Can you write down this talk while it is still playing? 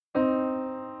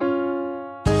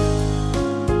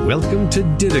Welcome to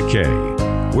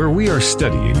Didache, where we are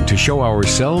studying to show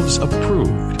ourselves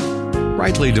approved,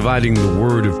 rightly dividing the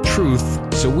word of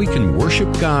truth so we can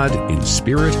worship God in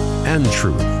spirit and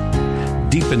truth,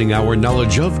 deepening our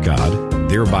knowledge of God,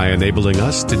 thereby enabling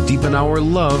us to deepen our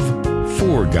love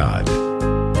for God.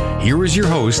 Here is your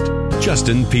host,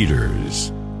 Justin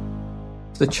Peters.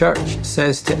 The Church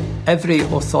says to every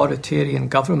authoritarian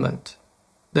government,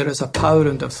 there is a power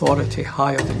and authority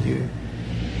higher than you.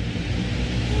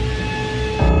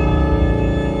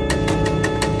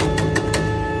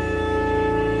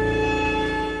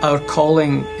 Our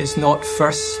calling is not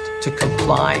first to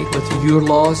comply with your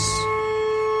laws.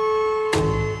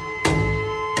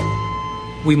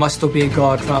 We must obey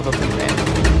God rather than men.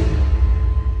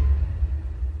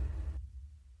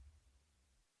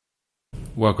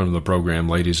 Welcome to the program,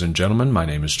 ladies and gentlemen. My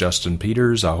name is Justin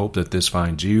Peters. I hope that this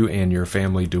finds you and your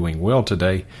family doing well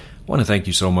today. I want to thank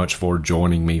you so much for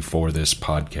joining me for this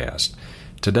podcast.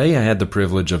 Today I had the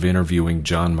privilege of interviewing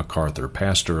John MacArthur,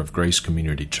 pastor of Grace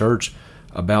Community Church,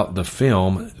 about the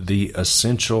film The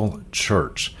Essential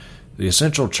Church. The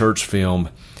Essential Church film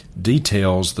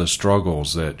details the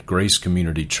struggles that Grace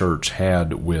Community Church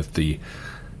had with the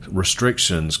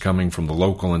restrictions coming from the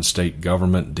local and state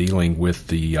government dealing with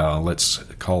the, let's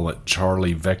call it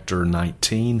Charlie Vector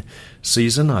 19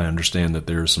 season. I understand that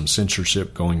there's some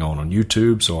censorship going on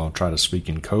YouTube, so I'll try to speak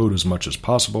in code as much as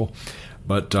possible.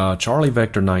 But Charlie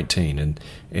Vector 19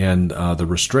 and the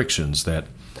restrictions that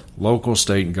local,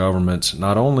 state governments,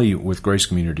 not only with Grace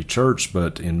Community Church,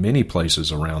 but in many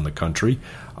places around the country,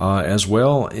 as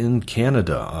well in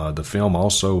Canada. The film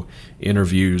also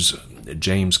interviews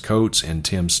James Coates and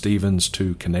Tim Stevens,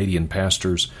 two Canadian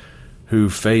pastors who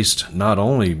faced not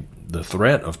only the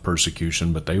threat of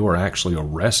persecution, but they were actually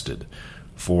arrested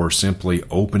for simply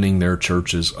opening their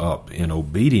churches up in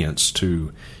obedience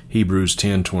to Hebrews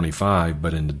 10:25,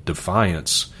 but in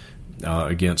defiance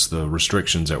against the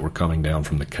restrictions that were coming down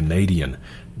from the Canadian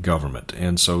government.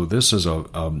 And so this is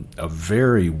a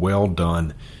very well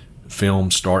done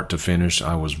film, start to finish.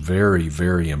 I was very,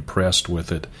 very impressed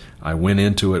with it. I went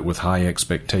into it with high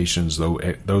expectations, though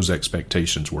those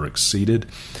expectations were exceeded.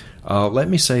 Let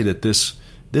me say that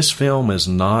this film is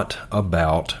not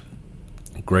about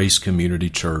Grace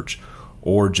Community Church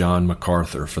or John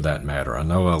MacArthur, for that matter. I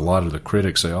know a lot of the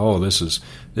critics say, "Oh, this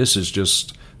is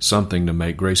just something to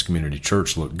make Grace Community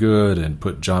Church look good and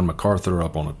put John MacArthur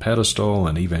up on a pedestal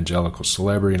and evangelical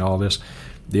celebrity and all this."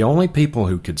 The only people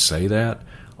who could say that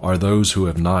are those who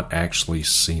have not actually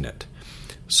seen it.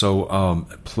 So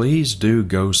please do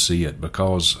go see it,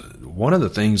 because one of the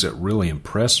things that really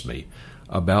impressed me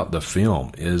about the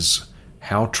film is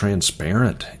how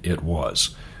transparent it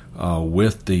was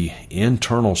with the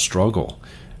internal struggle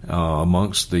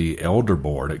amongst the elder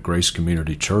board at Grace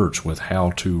Community Church with how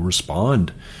to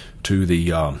respond to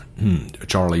the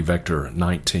Charlie Vector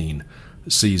 19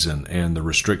 season and the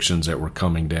restrictions that were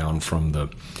coming down from the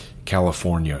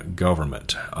California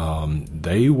government.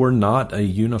 They were not a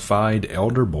unified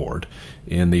elder board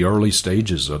in the early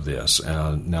stages of this.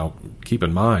 Now, keep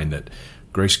in mind that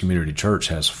Grace Community Church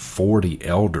has 40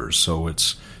 elders, so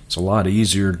it's a lot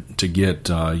easier to get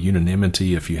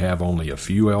unanimity if you have only a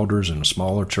few elders in a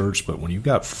smaller church. But when you've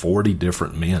got 40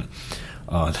 different men,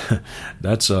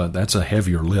 that's a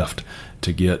heavier lift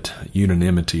to get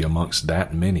unanimity amongst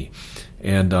that many.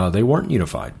 And they weren't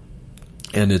unified.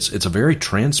 And it's a very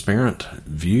transparent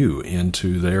view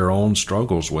into their own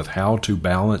struggles with how to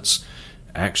balance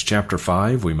Acts chapter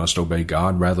 5, we must obey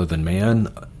God rather than man,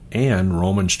 and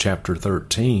Romans chapter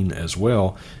 13 as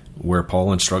well, where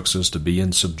Paul instructs us to be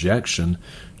in subjection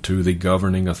to the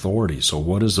governing authority. So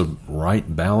what is the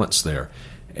right balance there?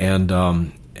 And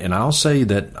I'll say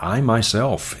that I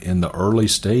myself, in the early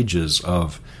stages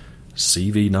of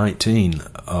CV19,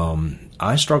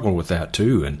 I struggled with that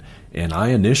too, and I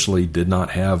initially did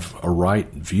not have a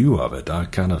right view of it. I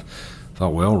kind of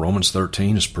thought, well, Romans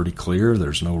 13 is pretty clear.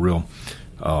 There's no real,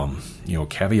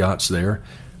 caveats there.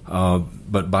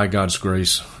 But by God's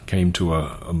grace, came to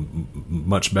a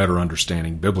much better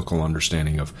understanding, biblical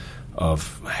understanding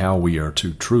of how we are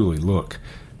to truly look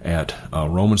at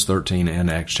Romans 13 and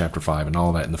Acts chapter 5 and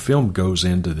all that. And the film goes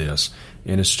into this,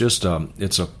 and it's just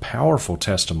it's a powerful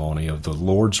testimony of the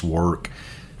Lord's work,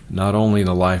 not only in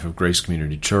the life of Grace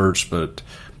Community Church, but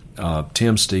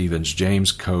Tim Stevens,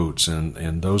 James Coates,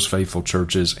 and those faithful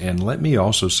churches. And let me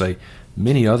also say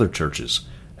many other churches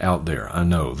out there. I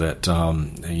know that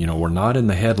we're not in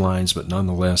the headlines, but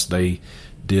nonetheless they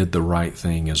did the right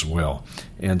thing as well.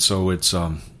 And so it's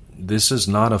this is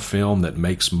not a film that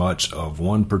makes much of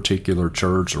one particular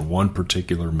church or one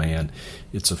particular man.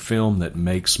 It's a film that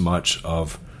makes much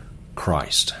of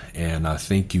Christ, and I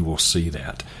think you will see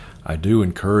that. I do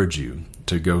encourage you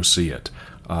to go see it.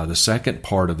 The second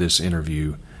part of this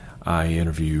interview, I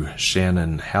interview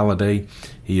Shannon Halliday.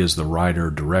 He is the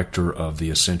writer-director of the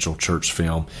Essential Church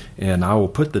film, and I will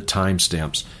put the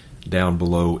timestamps down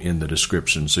below in the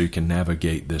description so you can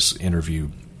navigate this interview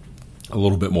a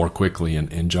little bit more quickly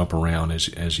and jump around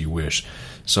as you wish.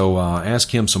 So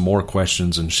ask him some more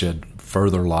questions and shed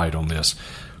further light on this.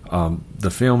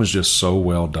 The film is just so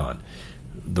well done.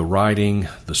 The writing,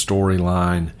 the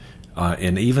storyline,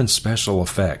 and even special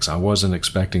effects. I wasn't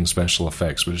expecting special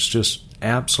effects, but it's just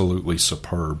absolutely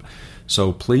superb.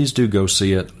 So please do go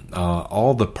see it.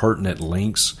 All the pertinent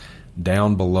links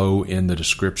down below in the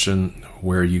description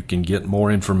where you can get more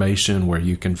information, where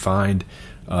you can find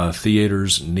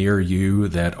theaters near you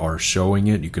that are showing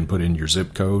it. You can put in your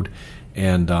zip code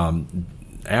and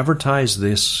advertise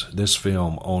this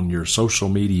film on your social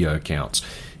media accounts,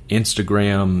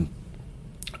 Instagram,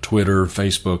 Twitter,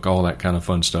 Facebook, all that kind of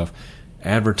fun stuff.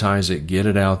 Advertise it, get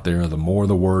it out there. The more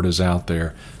the word is out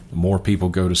there, the more people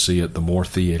go to see it, the more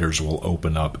theaters will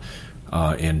open up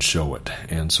and show it.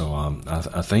 And so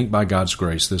I think by God's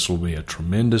grace, this will be a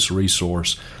tremendous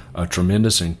resource, a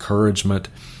tremendous encouragement,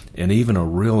 and even a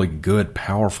really good,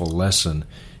 powerful lesson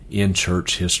in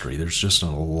church history. There's just a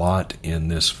lot in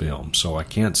this film, so I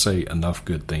can't say enough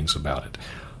good things about it.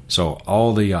 So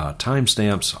all the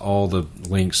timestamps, all the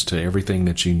links to everything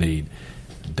that you need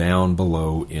down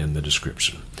below in the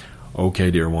description.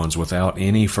 Okay, dear ones, without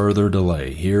any further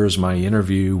delay, here's my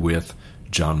interview with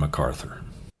John MacArthur.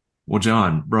 Well,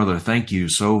 John, brother, thank you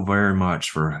so very much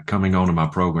for coming on to my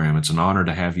program. It's an honor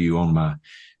to have you on my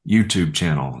YouTube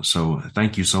channel. So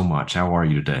thank you so much. How are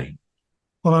you today?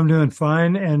 Well, I'm doing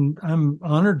fine, and I'm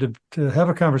honored to have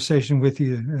a conversation with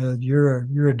you.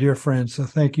 You're a dear friend, so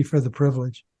thank you for the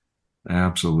privilege.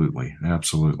 Absolutely.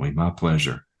 Absolutely. My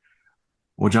pleasure.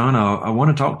 Well, John, I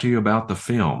want to talk to you about the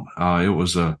film. It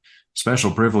was a special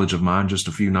privilege of mine just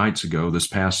a few nights ago, this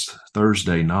past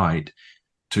Thursday night,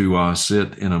 to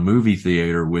sit in a movie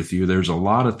theater with you. There's a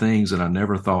lot of things that I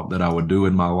never thought that I would do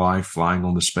in my life. Flying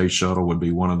on the space shuttle would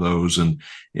be one of those, and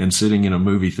sitting in a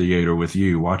movie theater with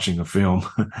you watching a film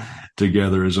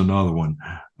together is another one.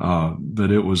 But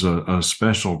it was a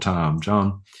special time.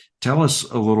 John, tell us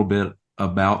a little bit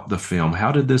about the film.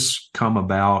 How did this come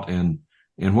about, and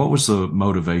what was the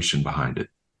motivation behind it?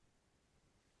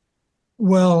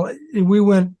 Well, we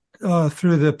went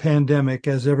through the pandemic,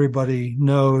 as everybody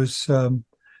knows,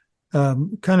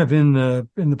 kind of in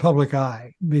the public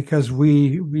eye, because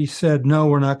we said no,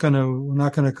 we're not going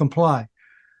to comply.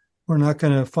 We're not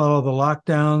going to follow the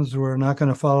lockdowns. We're not going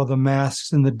to follow the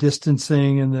masks and the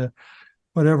distancing and the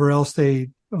whatever else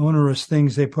onerous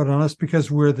things they put on us, because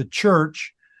we're the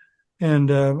church.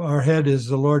 And our head is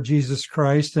the Lord Jesus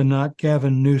Christ, and not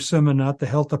Gavin Newsom, and not the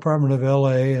health department of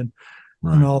LA and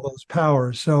all those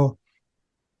powers. So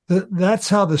that's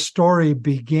how the story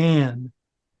began.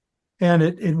 And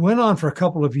it went on for a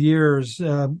couple of years.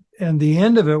 And the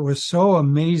end of it was so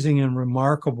amazing and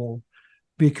remarkable,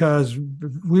 because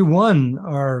we won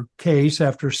our case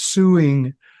after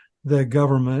suing the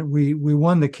government. We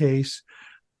won the case.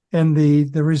 And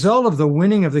the result of the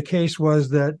winning of the case was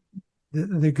that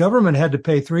the government had to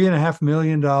pay $3.5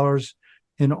 million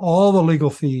in all the legal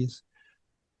fees.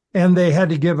 And they had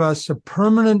to give us a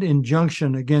permanent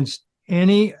injunction against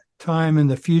any time in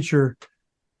the future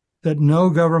that no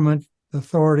government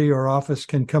authority or office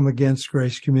can come against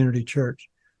Grace Community Church.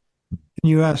 And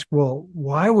you ask, well,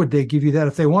 why would they give you that?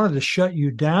 If they wanted to shut you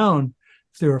down,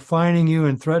 if they were fining you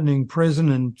and threatening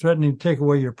prison and threatening to take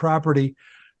away your property,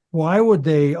 why would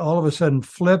they all of a sudden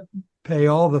pay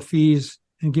all the fees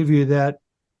and give you that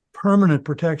permanent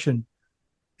protection?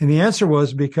 And the answer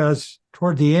was because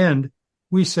toward the end,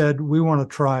 we said we want a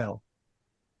trial,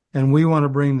 and we want to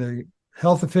bring the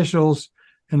health officials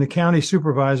and the county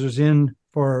supervisors in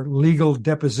for legal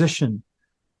deposition.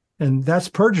 And that's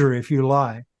perjury if you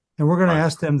lie. And we're going to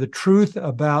ask them the truth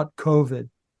about COVID.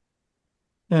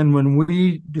 And when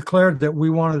we declared that we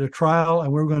wanted a trial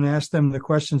and we were going to ask them the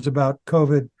questions about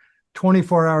COVID,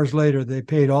 24 hours later, they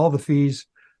paid all the fees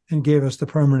and gave us the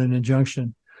permanent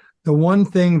injunction. The one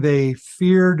thing they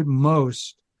feared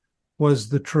most was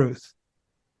the truth.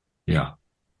 Yeah,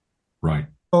 right.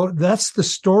 So that's the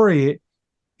story.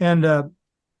 And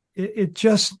it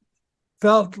just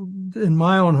felt in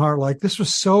my own heart like this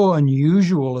was so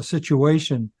unusual a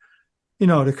situation,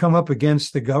 to come up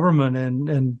against the government.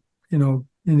 And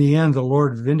in the end, the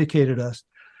Lord vindicated us,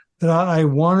 that I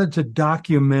wanted to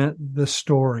document the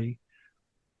story.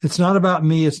 It's not about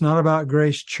me. It's not about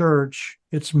Grace Church.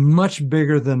 It's much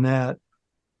bigger than that.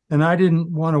 And I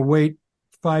didn't want to wait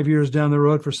 5 years down the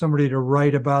road for somebody to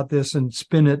write about this and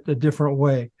spin it a different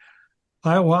way.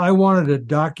 I wanted a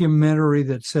documentary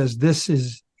that says this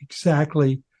is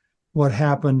exactly what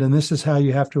happened and this is how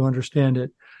you have to understand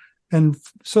it. And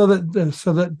so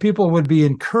that people would be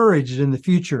encouraged in the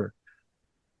future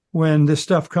when this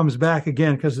stuff comes back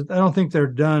again, because I don't think they're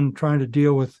done trying to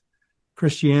deal with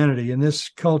Christianity and this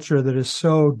culture that is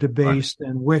so debased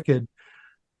and wicked.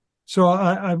 So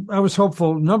I was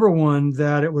hopeful, number one,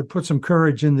 that it would put some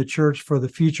courage in the church for the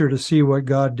future to see what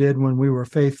God did when we were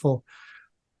faithful.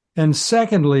 And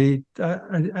secondly,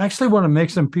 I actually want to make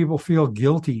some people feel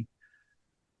guilty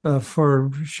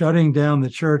for shutting down the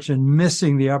church and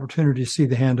missing the opportunity to see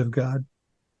the hand of God.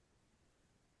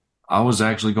 I was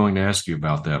actually going to ask you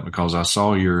about that because I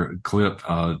saw your clip.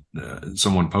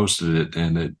 Someone posted it,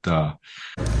 and it. I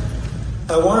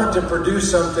wanted to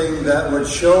produce something that would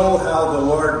show how the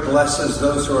Lord blesses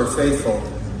those who are faithful,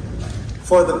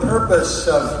 for the purpose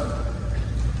of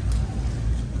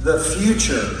the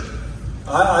future.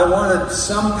 I wanted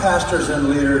some pastors and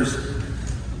leaders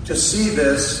to see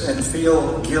this and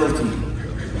feel guilty.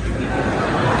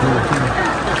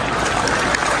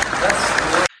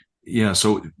 Yeah,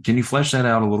 so can you flesh that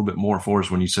out a little bit more for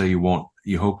us when you say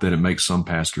you hope that it makes some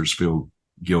pastors feel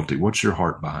guilty? What's your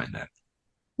heart behind that?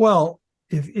 Well,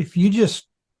 if you just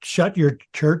shut your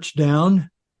church down,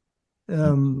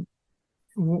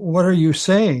 what are you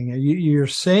saying? You're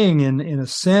saying in a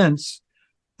sense,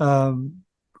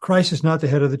 Christ is not the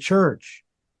head of the church.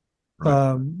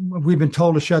 Right. We've been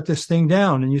told to shut this thing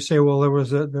down, and you say, well, there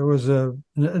was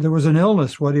an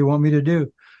illness. What do you want me to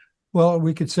do? Well,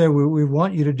 we could say we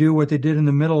want you to do what they did in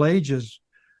the Middle Ages,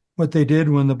 what they did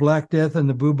when the Black Death and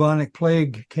the bubonic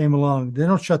plague came along. They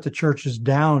don't shut the churches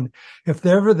down. If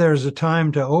ever there's a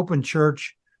time to open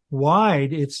church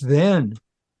wide, it's then.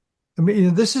 I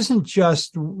mean, this isn't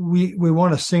just we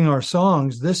want to sing our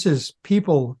songs. This is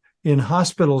people in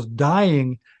hospitals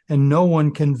dying and no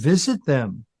one can visit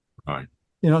them. Right.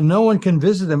 No one can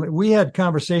visit them. We had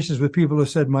conversations with people who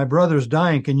said, my brother's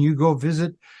dying. Can you go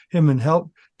visit him and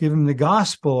help give him the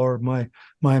gospel? Or my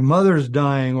mother's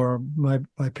dying, or my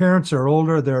parents are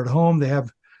older. They're at home. They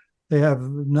have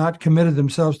not committed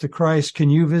themselves to Christ. Can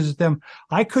you visit them?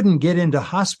 I couldn't get into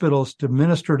hospitals to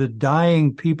minister to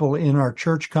dying people in our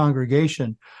church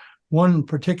congregation. One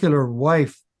particular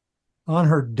wife on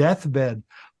her deathbed,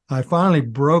 I finally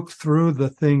broke through the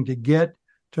thing to get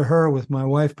to her with my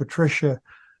wife, Patricia.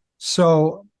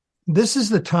 So this is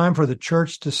the time for the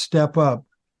church to step up.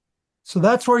 So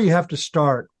that's where you have to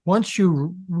start. Once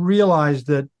you realize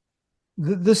that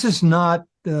this is not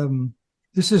the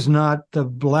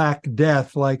Black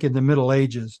Death like in the Middle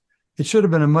Ages. It should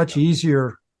have been a much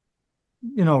easier,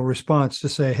 response to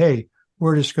say, hey,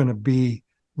 we're just going to be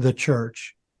the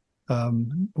church.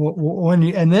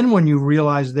 When you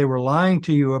realize they were lying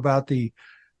to you about the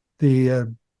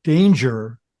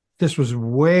danger, this was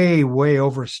way, way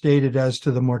overstated as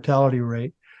to the mortality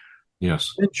rate.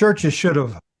 Yes. The churches should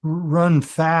have run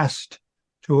fast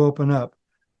to open up.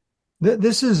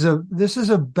 This is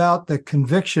about the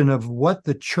conviction of what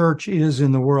the church is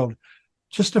in the world.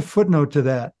 Just a footnote to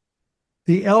that.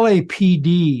 The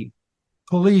LAPD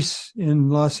police in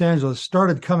Los Angeles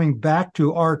started coming back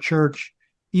to our church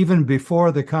even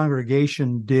before the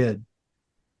congregation did.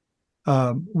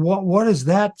 What does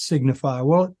that signify?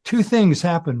 Well, two things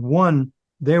happened. One,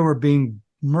 they were being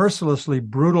mercilessly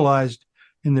brutalized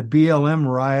in the BLM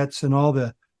riots and all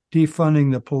the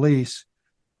defunding the police.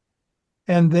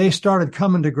 And they started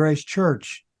coming to Grace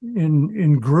Church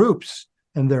in groups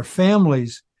and their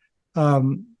families.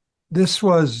 This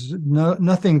was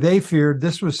nothing they feared.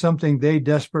 This was something they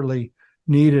desperately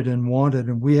needed and wanted.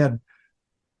 And we had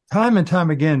time and time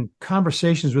again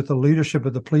conversations with the leadership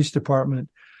of the police department.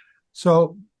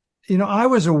 So, I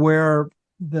was aware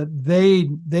that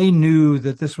they knew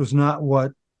that this was not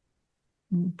what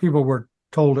people were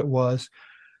told it was.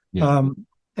 Yeah.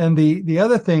 And the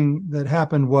other thing that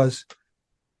happened was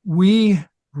we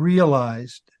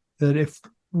realized that if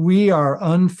we are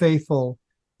unfaithful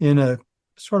in a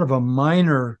sort of a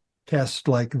minor test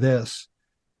like this,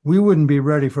 we wouldn't be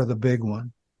ready for the big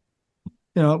one.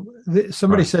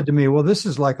 Somebody said to me, well, this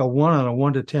is like a 1 on a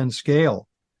 1 to 10 scale.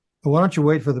 But why don't you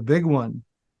wait for the big one?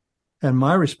 And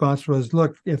my response was,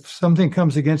 look, if something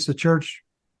comes against the church,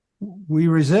 we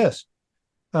resist.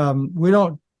 We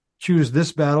don't choose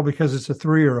this battle because it's a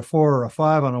 3 or a 4 or a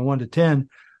 5 on a 1 to 10.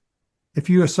 If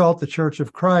you assault the Church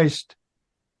of Christ,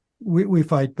 we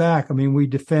fight back. I mean, we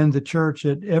defend the church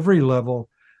at every level.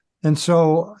 And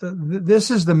so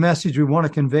this is the message we want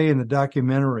to convey in the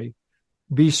documentary.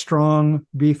 Be strong,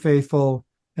 be faithful,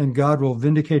 and God will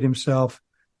vindicate himself.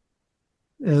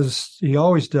 as he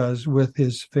always does with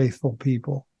his faithful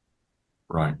people.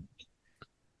 Right.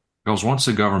 Because once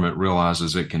the government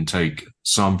realizes it can take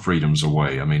some freedoms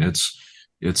away, I mean,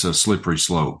 it's a slippery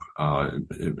slope.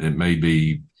 It may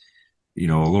be, a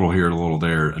little here, a little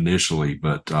there initially,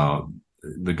 but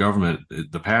the government,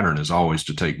 the pattern is always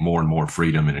to take more and more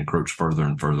freedom and encroach further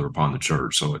and further upon the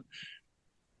church. So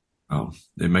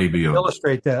it may be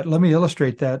Let me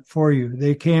illustrate that for you.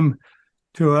 They came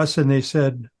to us and they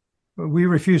said, we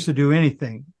refuse to do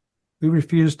anything. We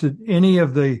refuse to any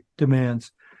of the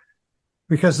demands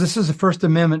because this is a First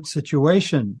Amendment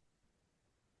situation.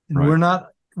 And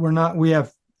right. we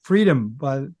have freedom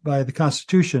by the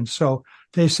Constitution. So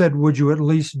they said, would you at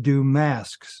least do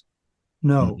masks?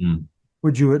 No. Mm-hmm.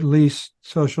 Would you at least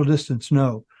social distance?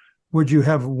 No. Would you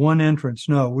have one entrance?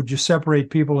 No. Would you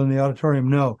separate people in the auditorium?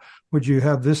 No. Would you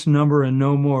have this number and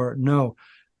no more? No.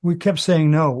 We kept saying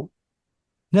no,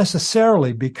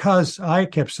 necessarily because I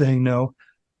kept saying no,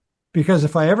 because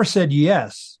if I ever said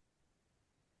yes,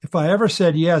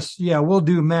 yeah, we'll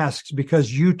do masks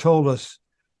because you told us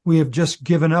we have just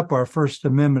given up our First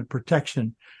Amendment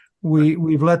protection.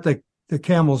 We've let the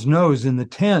camel's nose in the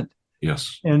tent.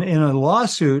 Yes. And in a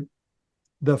lawsuit,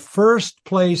 the first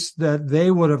place that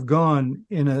they would have gone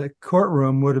in a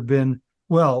courtroom would have been,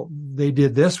 well, they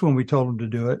did this when we told them to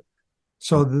do it.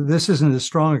 So this isn't as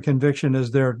strong a conviction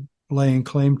as they're laying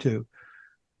claim to.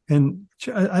 And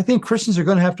I think Christians are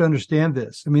going to have to understand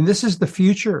this. I mean, this is the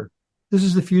future. This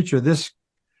is the future. This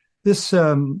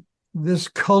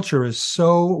culture is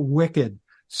so wicked,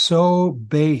 so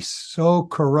base, so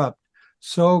corrupt,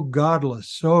 so godless,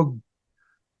 so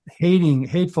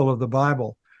hateful of the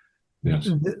Bible. Yes.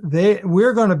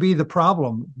 We're going to be the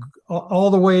problem all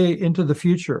the way into the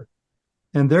future.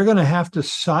 And they're going to have to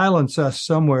silence us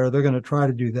somewhere. They're going to try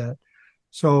to do that.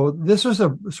 So this is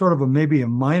a sort of maybe a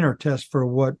minor test for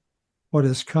what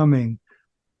is coming.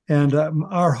 And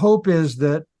our hope is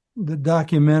that the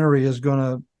documentary is going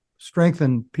to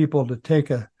strengthen people to take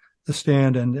the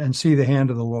stand and see the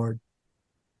hand of the Lord.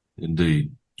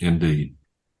 Indeed. Indeed.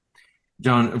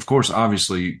 John, of course,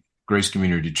 obviously, Grace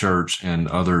Community Church and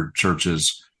other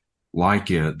churches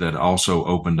like it that also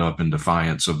opened up in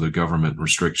defiance of the government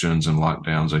restrictions and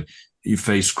lockdowns, you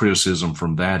face criticism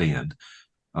from that end.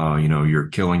 You're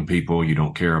killing people. You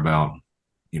don't care about,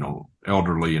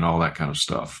 elderly and all that kind of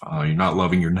stuff. You're not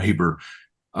loving your neighbor.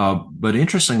 But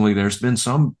interestingly, there's been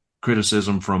some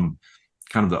criticism from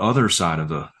kind of the other side of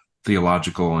the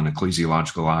theological and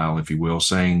ecclesiological aisle, if you will,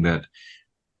 saying that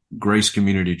Grace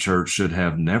Community Church should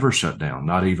have never shut down,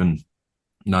 not even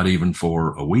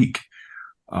for a week.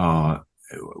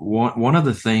 One of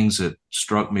the things that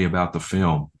struck me about the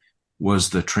film was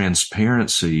the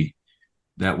transparency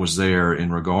that was there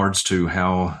in regards to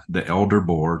how the elder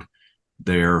board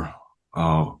there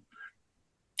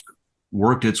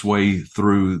worked its way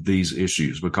through these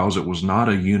issues, because it was not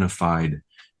a unified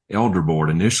elder board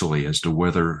initially as to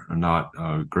whether or not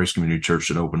Grace Community Church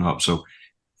should open up. So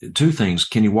two things.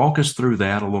 Can you walk us through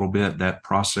that a little bit, that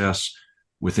process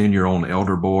within your own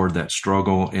elder board, that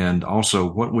struggle? And also,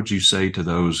 what would you say to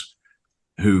those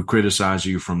who criticize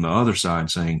you from the other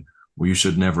side, saying, well, you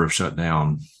should never have shut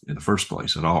down in the first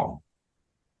place at all?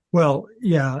 Well,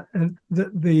 yeah. And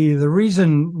the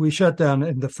reason we shut down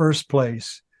in the first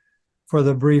place for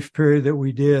the brief period that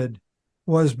we did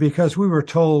was because we were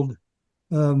told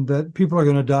that people are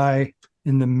going to die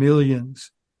in the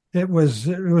millions. It was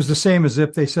the same as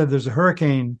if they said there's a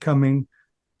hurricane coming,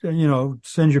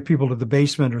 send your people to the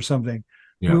basement or something.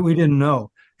 Yeah. We didn't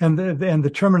know. And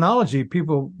the terminology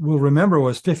people will remember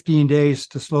was 15 days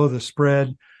to slow the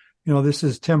spread. This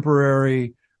is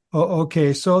temporary.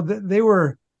 Okay. So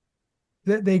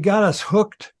they got us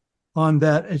hooked on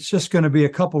that. It's just going to be a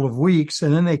couple of weeks.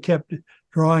 And then they kept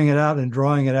drawing it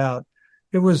out.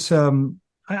 It was,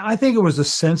 I think it was a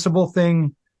sensible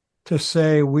thing to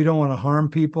say we don't want to harm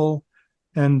people.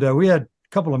 And we had a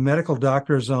couple of medical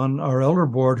doctors on our elder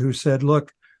board who said,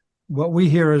 look, what we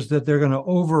hear is that they're going to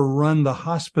overrun the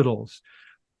hospitals.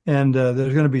 And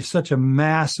there's going to be such a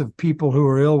mass of people who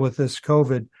are ill with this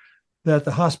COVID that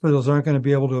the hospitals aren't going to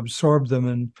be able to absorb them.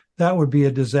 And that would be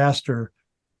a disaster.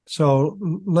 So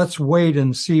let's wait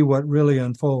and see what really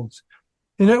unfolds.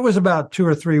 And it was about 2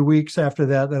 or 3 weeks after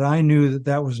that I knew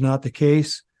that was not the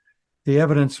case. The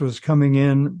evidence was coming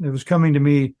in. It was coming to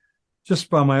me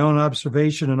just by my own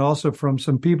observation and also from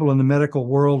some people in the medical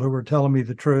world who were telling me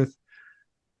the truth.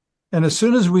 And as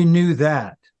soon as we knew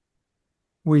that,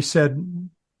 we said,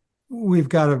 we've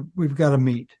got to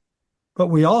meet. But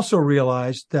we also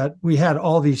realized that we had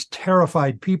all these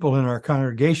terrified people in our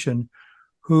congregation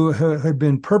who had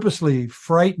been purposely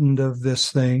frightened of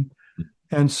this thing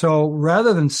And so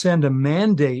rather than send a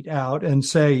mandate out and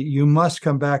say, you must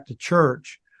come back to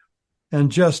church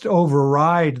and just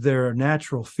override their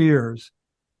natural fears,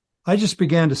 I just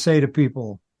began to say to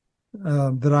people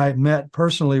that I met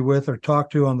personally with or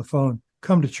talked to on the phone,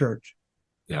 come to church.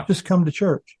 Yeah. Just come to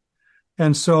church.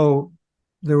 And so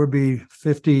there would be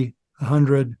 50,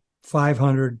 100,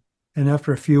 500, and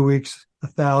after a few weeks,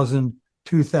 1,000,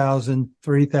 2,000,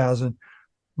 3,000.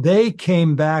 They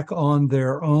came back on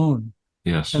their own.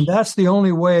 Yes. And that's the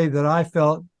only way that I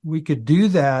felt we could do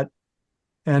that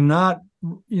and not,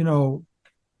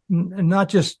 not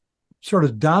just sort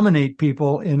of dominate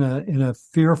people in a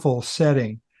fearful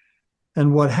setting.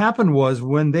 And what happened was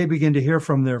when they began to hear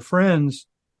from their friends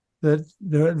that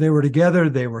they were together,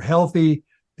 they were healthy,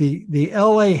 the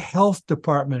LA Health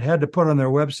Department had to put on their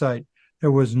website, there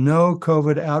was no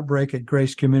COVID outbreak at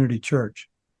Grace Community Church.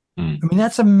 I mean,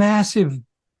 that's a massive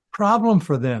problem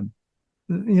for them.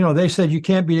 They said you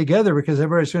can't be together because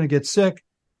everybody's going to get sick.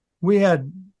 We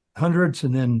had hundreds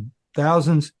and then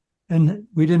thousands, and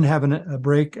we didn't have an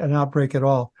outbreak at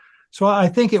all. So I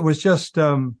think it was just,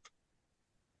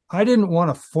 I didn't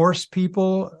want to force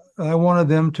people. I wanted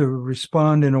them to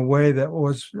respond in a way that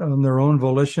was on their own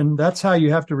volition. That's how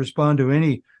you have to respond to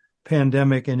any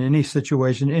pandemic in any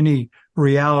situation, any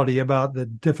reality about the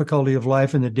difficulty of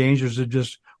life and the dangers of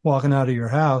just walking out of your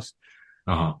house.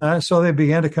 So they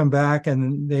began to come back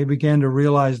and they began to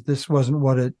realize this wasn't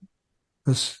what it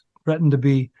was threatened to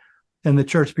be. And the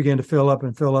church began to fill up.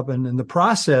 And in the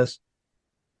process,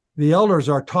 the elders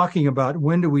are talking about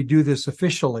when do we do this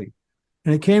officially?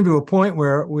 And it came to a point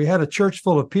where we had a church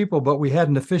full of people, but we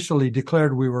hadn't officially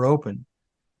declared we were open.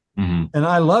 Mm-hmm. And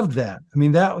I loved that. I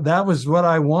mean, that was what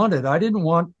I wanted. I didn't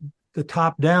want the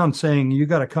top down saying, you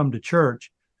got to come to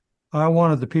church. I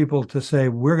wanted the people to say,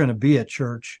 we're going to be at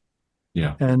church.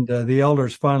 Yeah. And the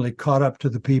elders finally caught up to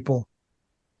the people.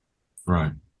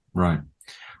 Right. Well,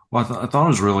 I thought it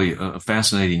was really a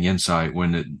fascinating insight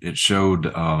when it showed,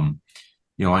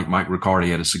 like Mike Riccardi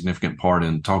had a significant part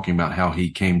in talking about how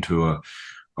he came to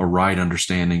a right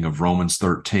understanding of Romans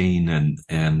 13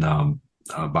 and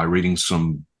by reading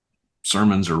some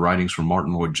sermons or writings from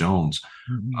Martin Lloyd-Jones.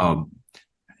 Mm-hmm.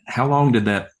 How long did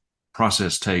that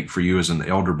process take for you as an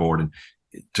elder board and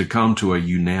to come to a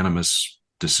unanimous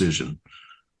decision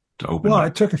to open? Well,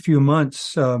 it took a few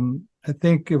months. I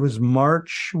think it was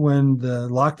March when the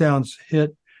lockdowns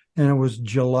hit, and it was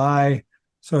July.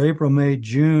 So April, May,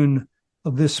 June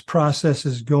of this process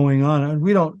is going on. And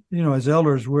we don't, as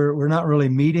elders, we're not really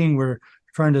meeting. We're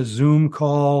trying to Zoom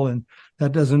call, and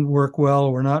that doesn't work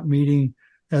well. We're not meeting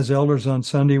as elders on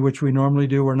Sunday, which we normally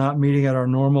do. We're not meeting at our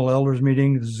normal elders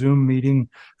meeting, the Zoom meeting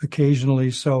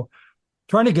occasionally. So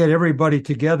trying to get everybody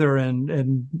together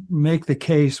and make the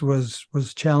case was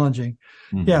challenging.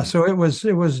 Mm-hmm. Yeah. So it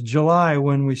was July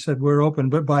when we said we're open,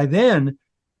 but by then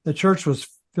the church was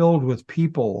filled with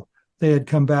people. They had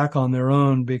come back on their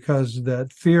own because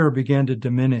that fear began to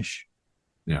diminish.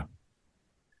 Yeah.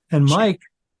 And Mike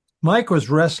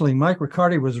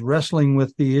Riccardi was wrestling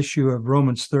with the issue of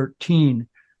Romans 13.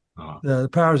 The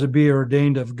powers that be are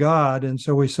ordained of God, and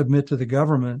so we submit to the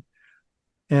government.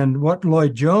 And what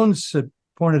Lloyd-Jones had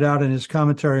pointed out in his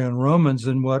commentary on Romans,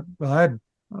 and what I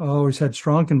always had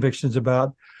strong convictions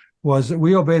about, was that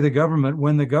we obey the government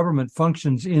when the government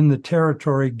functions in the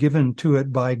territory given to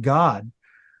it by God.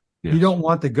 Yes. You don't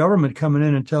want the government coming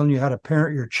in and telling you how to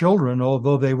parent your children,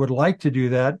 although they would like to do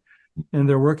that, and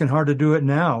they're working hard to do it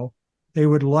now. They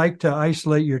would like to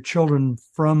isolate your children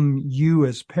from you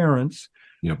as parents.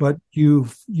 Yep. But you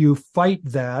fight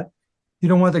that. You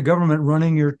don't want the government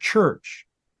running your church.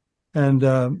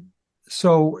 And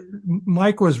so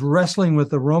Mike was wrestling with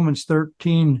the Romans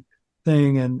 13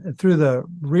 thing, and through the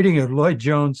reading of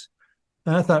Lloyd-Jones,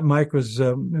 I thought Mike was,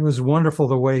 it was wonderful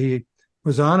the way he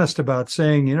was honest about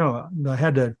saying, I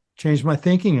had to change my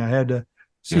thinking. I had to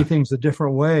see things a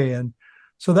different way. And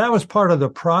so that was part of the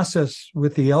process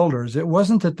with the elders. It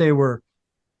wasn't that they were,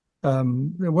 sort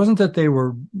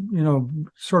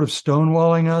of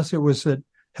stonewalling us. It was that,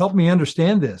 help me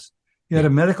understand this. You had a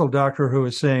medical doctor who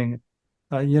was saying,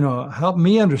 help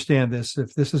me understand this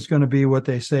if this is going to be what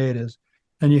they say it is.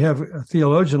 And you have a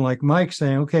theologian like Mike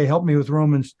saying, okay, help me with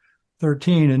Romans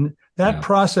 13. And that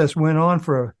process went on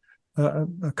for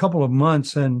a couple of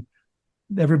months, and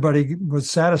everybody was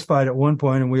satisfied at one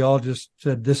point, and we all just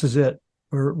said, this is it.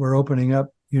 We're opening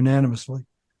up unanimously.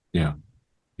 Yeah.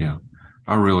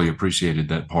 I really appreciated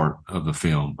that part of the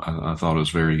film. I thought it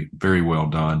was very, very well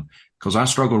done, because I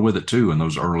struggled with it too in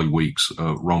those early weeks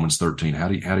of Romans 13. How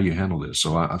do you handle this?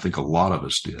 So I think a lot of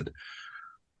us did.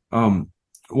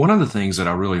 One of the things that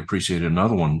I really appreciated,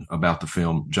 another one about the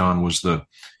film, John, was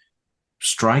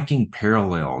striking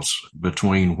parallels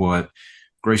between what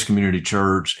Grace Community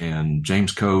Church and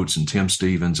James Coates and Tim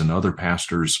Stevens and other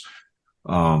pastors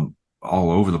all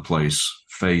over the place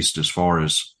faced as far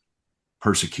as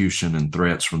persecution and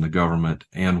threats from the government,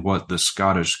 and what the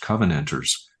Scottish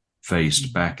Covenanters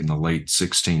faced back in the late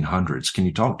 1600s. Can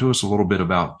you talk to us a little bit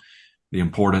about the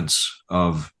importance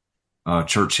of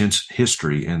church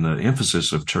history and the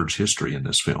emphasis of church history in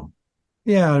this film?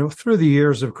 Yeah, through the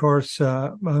years, of course,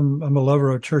 I'm a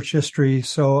lover of church history,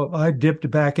 so I dipped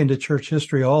back into church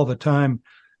history all the time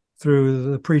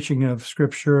through the preaching of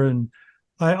Scripture, and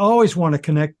I always want to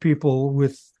connect people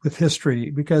with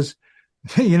history because,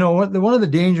 you know, one of the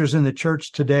dangers in the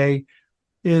church today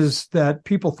is that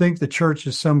people think the church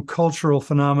is some cultural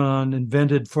phenomenon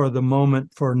invented for the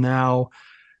moment, for now.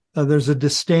 There's a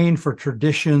disdain for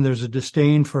tradition. There's a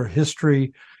disdain for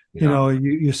history. Yeah. You know,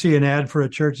 you see an ad for a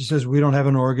church that says, we don't have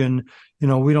an organ. You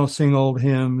know, we don't sing old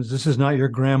hymns. This is not your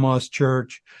grandma's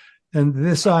church. And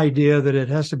this idea that it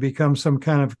has to become some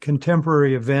kind of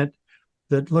contemporary event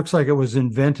that looks like it was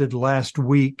invented last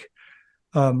week.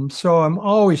 So I'm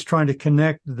always trying to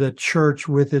connect the church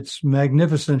with its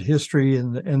magnificent history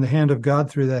and the hand of God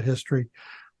through that history.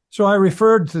 So I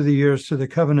referred through the years to the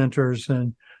Covenanters,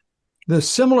 and the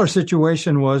similar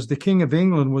situation was the King of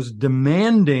England was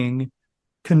demanding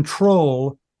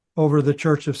control over the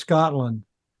Church of Scotland,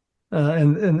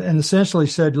 and essentially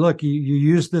said, "Look, you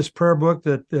use this prayer book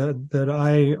that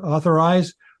I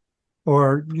authorize,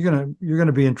 or you're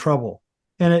gonna be in trouble."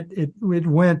 And it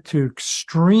went to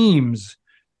extremes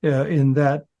in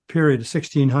that period,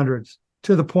 1600s,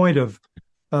 to the point of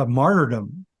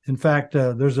martyrdom. In fact,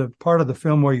 there's a part of the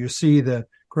film where you see the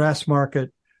grass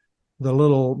market, the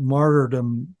little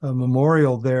martyrdom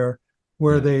memorial there,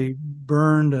 where they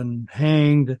burned and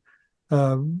hanged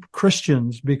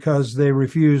Christians because they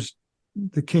refused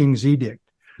the king's edict.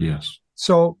 Yes.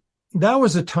 So that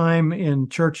was a time in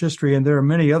church history, and there are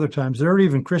many other times. There are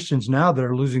even Christians now that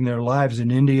are losing their lives in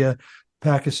India,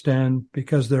 Pakistan,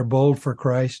 because they're bold for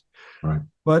Christ. Right.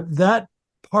 But that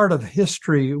part of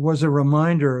history was a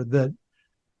reminder that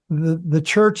the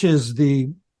church is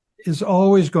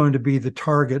always going to be the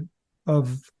target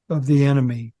of the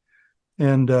enemy,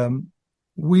 and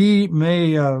we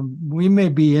may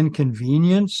be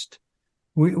inconvenienced.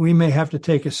 We may have to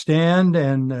take a stand,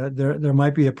 and there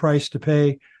might be a price to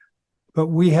pay. But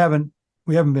we haven't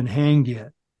been hanged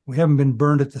yet. We haven't been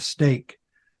burned at the stake.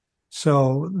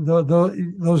 So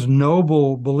those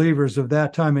noble believers of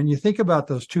that time, and you think about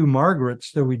those two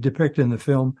Margarets that we depict in the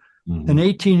film, an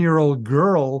 18-year-old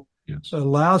girl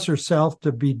allows herself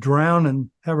to be drowned and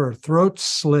have her throat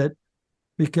slit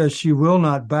because she will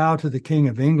not bow to the King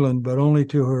of England, but only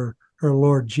to her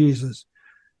Lord Jesus.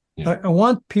 Yeah. I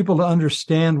want people to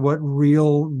understand what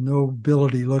real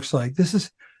nobility looks like. This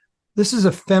is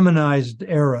a feminized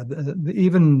era.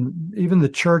 Even the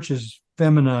church is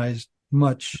feminized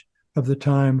much of the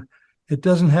time. It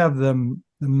doesn't have the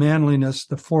manliness,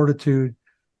 the fortitude.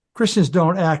 Christians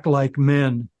don't act like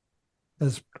men,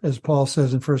 as Paul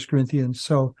says in 1 Corinthians.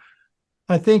 So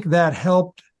I think that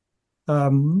helped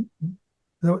the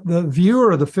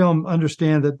viewer of the film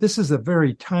understand that this is a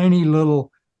very tiny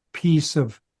little piece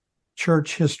of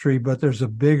church history, but there's a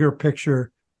bigger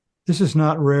picture. This is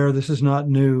not rare. This is not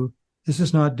new. This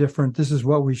is not different. This is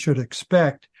what we should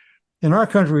expect. In our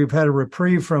country, we've had a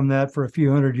reprieve from that for a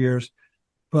few hundred years,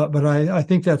 but I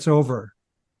think that's over.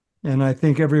 And I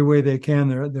think every way they can,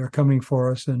 they're coming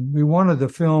for us. And we wanted the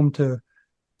film to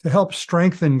help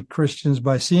strengthen Christians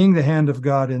by seeing the hand of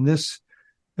God in this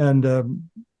and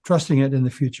trusting it in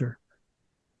the future.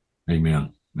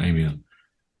 Amen. Amen.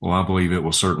 Well, I believe it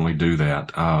will certainly do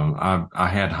that. I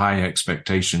had high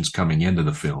expectations coming into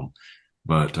the film,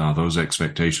 but those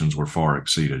expectations were far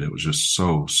exceeded. It was just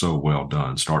so well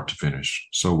done, start to finish.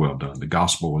 So well done. The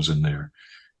gospel was in there.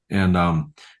 And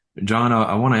John,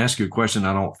 I want to ask you a question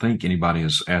I don't think anybody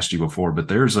has asked you before, but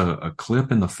there's a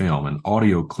clip in the film, an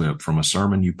audio clip from a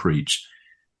sermon you preached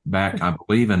back, I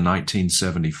believe, in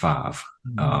 1975.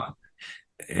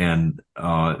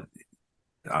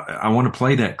 I want to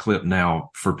play that clip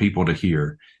now for people to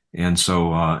hear. And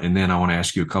so, and then I want to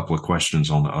ask you a couple of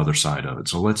questions on the other side of it.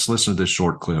 So let's listen to this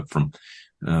short clip from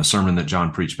a sermon that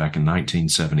John preached back in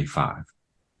 1975.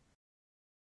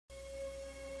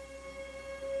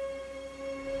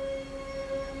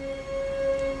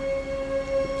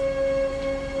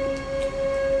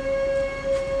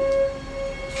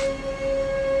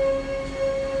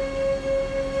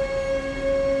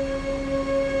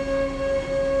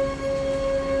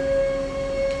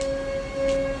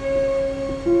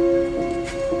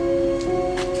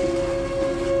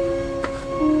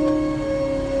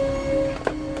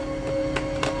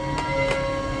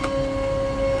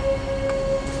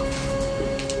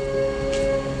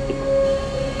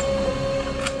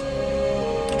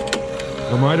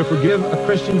 Am I to forgive a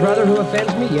Christian brother who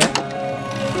offends me? Yes.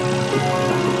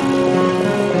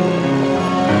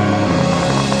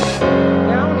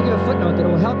 Now, I want to give a footnote that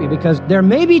will help you, because there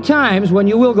may be times when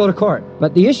you will go to court.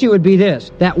 But the issue would be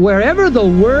this, that wherever the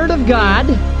Word of God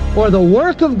or the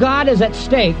work of God is at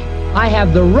stake, I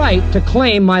have the right to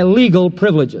claim my legal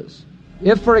privileges.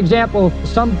 If, for example,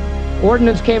 some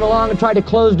ordinance came along and tried to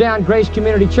close down Grace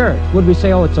Community Church, would we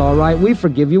say, oh, it's all right, we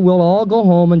forgive you, we'll all go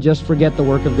home and just forget the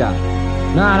work of God?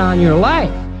 Not on your life.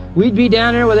 We'd be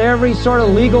down there with every sort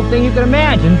of legal thing you can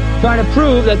imagine, trying to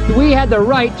prove that we had the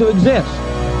right to exist.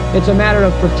 It's a matter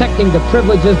of protecting the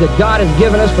privileges that God has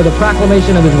given us for the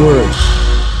proclamation of His Word.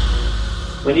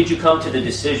 When did you come to the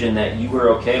decision that you were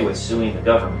okay with suing the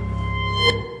government?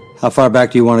 How far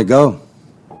back do you want to go?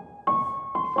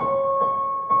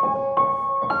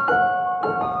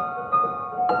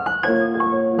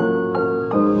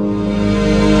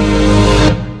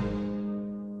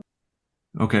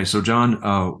 Okay, so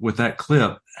John, with that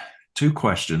clip, two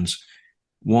questions.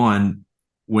 One,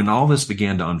 when all this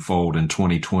began to unfold in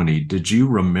 2020, did you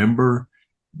remember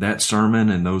that sermon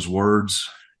and those words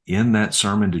in that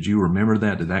sermon? Did you remember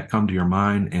that? Did that come to your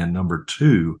mind? And number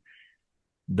two,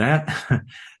 that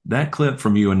clip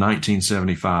from you in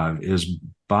 1975 is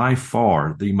by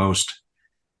far the most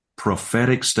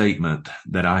prophetic statement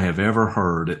that I have ever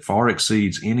heard. It far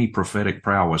exceeds any prophetic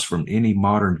prowess from any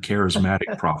modern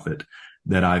charismatic prophet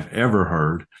that I've ever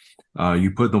heard. You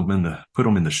put them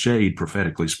in the shade,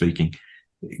 prophetically speaking.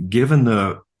 Given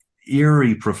the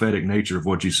eerie prophetic nature of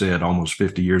what you said almost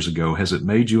 50 years ago, has it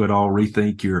made you at all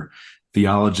rethink your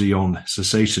theology on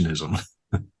cessationism?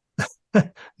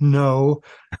 No,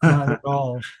 not at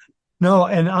all. No,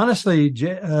 and honestly,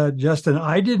 Justin,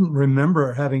 I didn't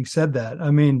remember having said that. I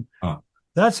mean,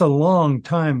 that's a long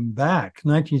time back,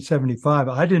 1975.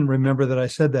 I didn't remember that I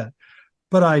said that.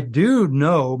 But I do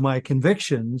know my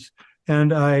convictions,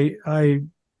 and I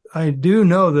do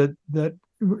know that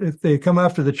if they come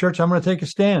after the church, I'm going to take a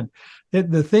stand.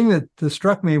 The thing that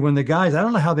struck me when the guys, I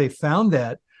don't know how they found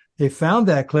that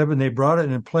clip and they brought it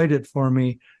and played it for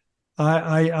me.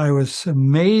 I was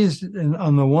amazed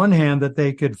on the one hand that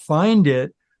they could find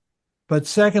it, but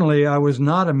secondly, I was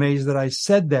not amazed that I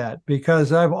said that,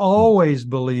 because I've always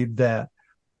believed that.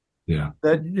 Yeah.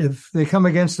 That if they come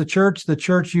against the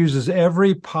church uses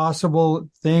every possible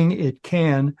thing it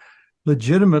can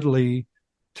legitimately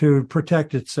to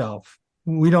protect itself.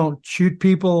 We don't shoot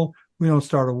people. We don't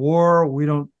start a war. We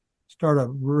don't start a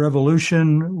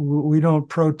revolution. We don't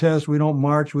protest. We don't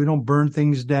march. We don't burn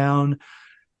things down.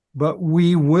 But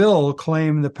we will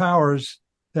claim the powers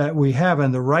that we have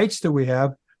and the rights that we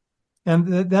have.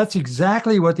 And that's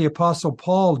exactly what the Apostle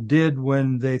Paul did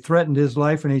when they threatened his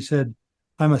life, and he said,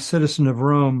 I'm a citizen of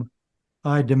Rome.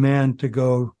 I demand to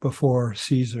go before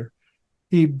Caesar.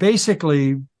 He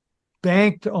basically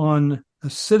banked on a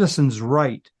citizen's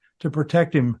right to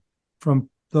protect him from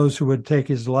those who would take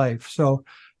his life. So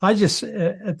I just,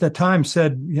 at the time,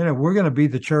 said, we're going to be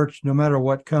the church no matter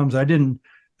what comes. I didn't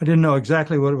know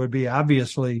exactly what it would be,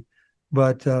 obviously,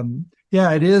 but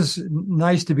yeah, it is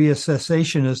nice to be a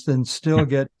cessationist and still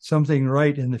get something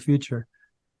right in the future.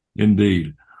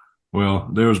 Indeed. Well,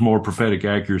 there's more prophetic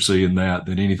accuracy in that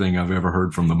than anything I've ever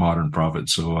heard from the modern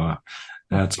prophets. So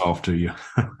that's off to you.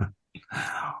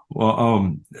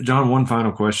 Well, John, one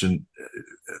final question.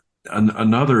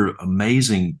 Another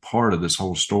amazing part of this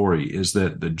whole story is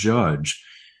that the judge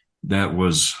that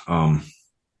was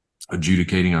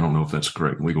adjudicating, I don't know if that's the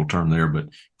correct legal term there, but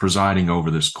presiding over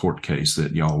this court case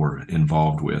that y'all were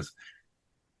involved with,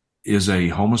 is a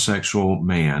homosexual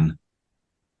man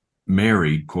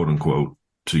married, quote unquote,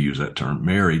 to use that term,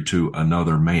 married to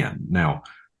another man. Now,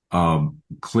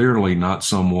 clearly not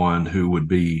someone who would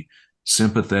be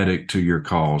sympathetic to your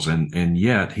cause, and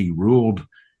yet he ruled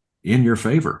in your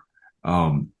favor.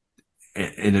 And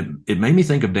it made me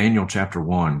think of Daniel chapter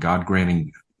 1, God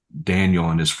granting Daniel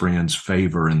and his friends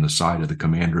favor in the sight of the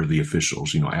commander of the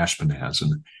officials, Ashpenaz.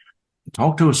 And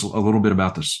talk to us a little bit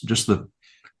about this, just the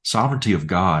sovereignty of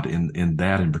God in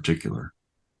that in particular.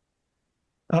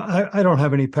 I don't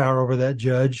have any power over that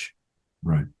judge.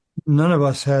 Right. None of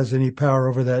us has any power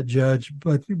over that judge,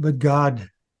 but God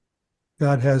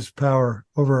has power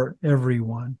over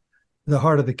everyone. The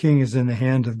heart of the king is in the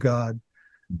hand of God.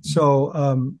 Mm-hmm.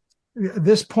 So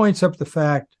this points up the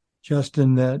fact,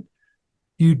 Justin, that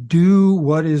you do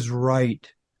what is right,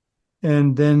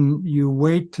 and then you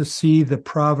wait to see the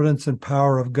providence and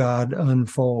power of God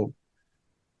unfold.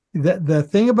 The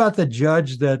thing about the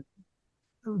judge that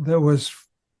was,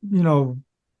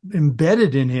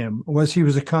 embedded in him was he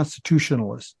was a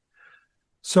constitutionalist.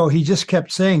 So he just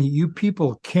kept saying, you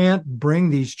people can't bring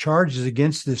these charges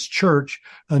against this church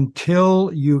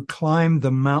until you climb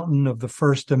the mountain of the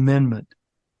First Amendment.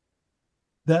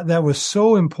 That was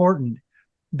so important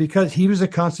because he was a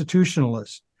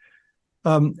constitutionalist.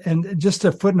 And just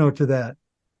a footnote to that.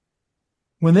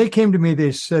 When they came to me,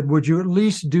 they said, would you at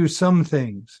least do some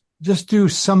things? Just do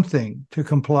something to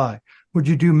comply. Would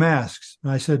you do masks?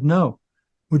 And I said, no.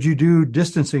 Would you do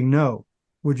distancing? No.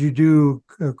 Would you do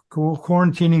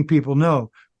quarantining people? No.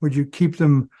 Would you keep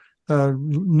them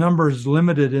numbers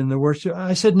limited in the worship?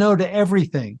 I said no to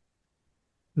everything.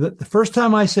 The first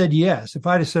time I said yes, if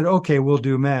I'd have said, okay, we'll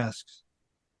do masks,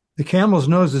 the camel's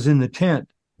nose is in the tent.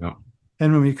 Yeah.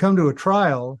 And when we come to a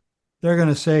trial, they're going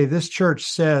to say, this church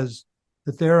says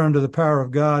that they're under the power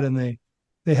of God and they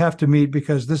have to meet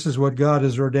because this is what God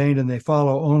has ordained and they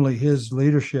follow only his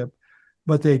leadership.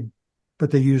 But they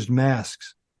used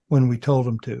masks when we told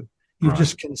them to. You've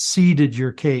just conceded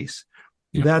your case.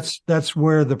 Yeah. That's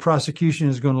where the prosecution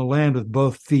is going to land with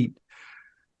both feet.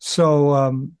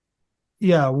 So,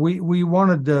 we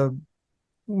wanted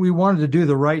to do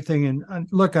the right thing. And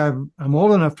look, I'm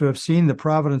old enough to have seen the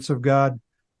providence of God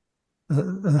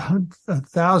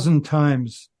 1,000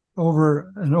 times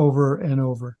over and over and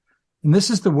over. And this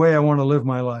is the way I want to live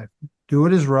my life. Do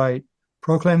what is right,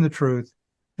 proclaim the truth,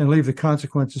 and leave the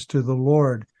consequences to the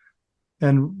Lord.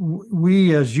 And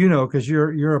we, as you know, because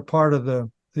you're a part of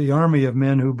the army of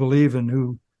men who believe and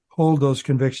who hold those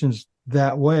convictions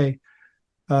that way.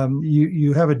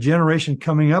 You have a generation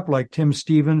coming up like Tim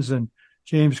Stevens and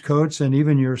James Coates and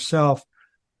even yourself.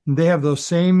 And they have those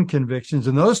same convictions.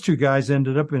 And those two guys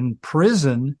ended up in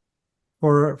prison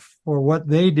for what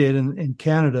they did in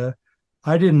Canada.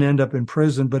 I didn't end up in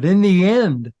prison, but in the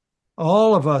end,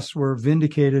 all of us were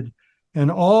vindicated. And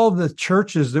all the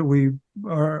churches that we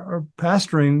are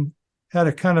pastoring had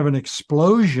a kind of an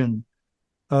explosion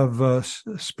of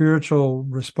spiritual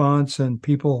response and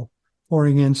people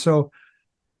pouring in. So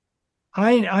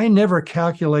I never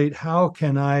calculate how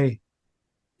can I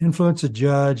influence a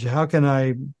judge? How can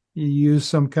I use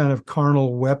some kind of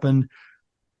carnal weapon?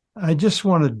 I just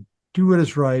want to do what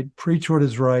is right, preach what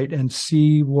is right, and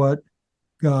see what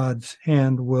God's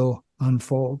hand will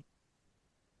unfold.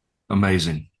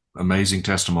 Amazing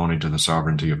testimony to the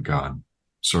sovereignty of God.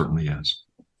 Certainly is.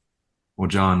 Well,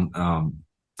 John,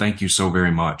 thank you so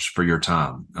very much for your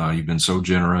time. You've been so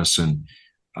generous. And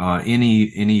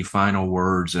any final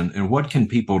words and what can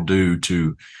people do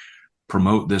to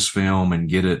promote this film and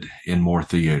get it in more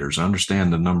theaters? I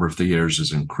understand the number of theaters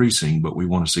is increasing, but we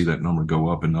want to see that number go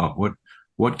up and up.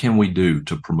 What can we do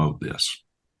to promote this?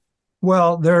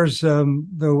 Well, there's the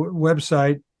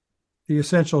website,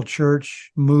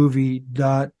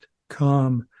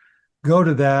 theessentialchurchmovie.com. Go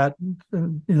to that,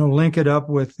 link it up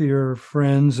with your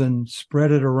friends and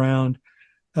spread it around.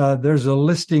 There's a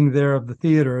listing there of the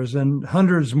theaters, and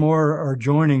hundreds more are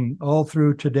joining all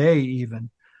through today even.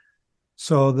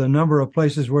 So the number of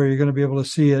places where you're going to be able to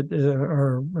see it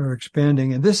are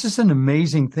expanding. And this is an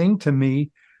amazing thing to me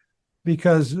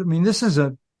because, this is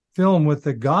a film with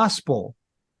the gospel.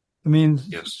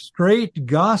 Yes. Straight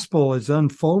gospel is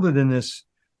unfolded in this.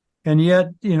 And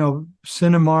yet,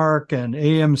 Cinemark and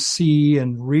AMC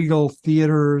and Regal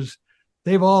Theaters,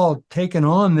 they've all taken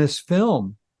on this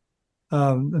film.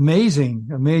 Amazing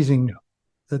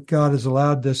that God has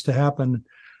allowed this to happen.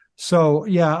 So,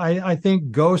 I think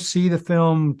go see the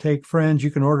film, take friends. You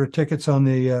can order tickets on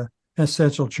the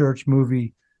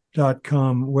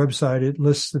essentialchurchmovie.com website. It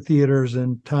lists the theaters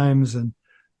and times and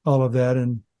all of that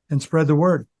and spread the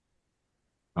word.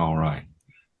 All right.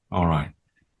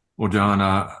 Well, John,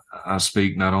 I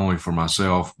speak not only for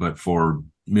myself, but for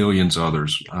millions of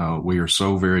others. We are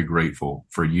so very grateful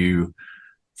for you,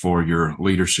 for your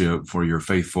leadership, for your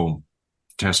faithful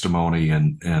testimony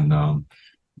and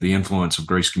the influence of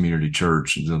Grace Community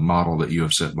Church, the model that you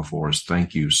have set before us.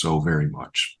 Thank you so very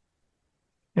much.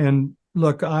 And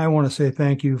look, I want to say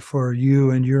thank you for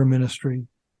you and your ministry.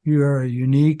 You are a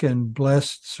unique and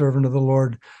blessed servant of the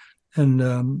Lord. And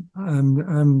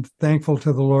I'm thankful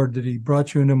to the Lord that he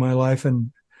brought you into my life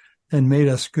and made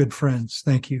us good friends.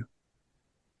 Thank you.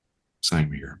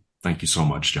 Same here. Thank you so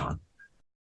much, John.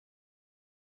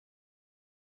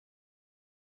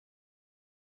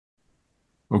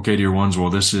 Okay, dear ones. Well,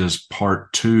 this is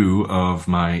part 2 of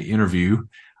my interview.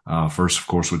 First, of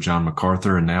course, with John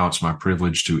MacArthur, and now it's my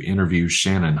privilege to interview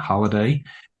Shannon Halliday,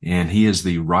 and he is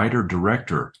the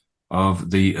writer-director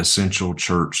of the Essential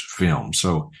Church film.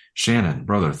 So, Shannon,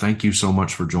 brother, thank you so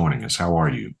much for joining us. How are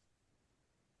you?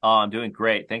 I'm doing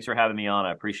great. Thanks for having me on.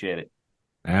 I appreciate it.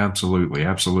 Absolutely.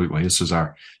 This is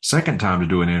our second time to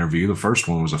do an interview. The first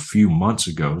one was a few months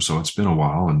ago, so it's been a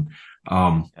while, and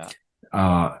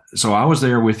So I was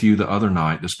there with you the other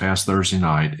night, this past Thursday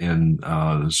night, in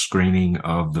the screening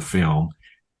of the film.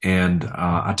 And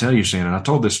I tell you, Shannon, I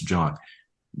told this to John,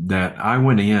 that I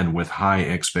went in with high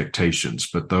expectations,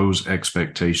 but those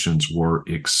expectations were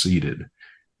exceeded.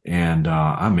 And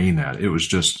I mean that. It was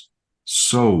just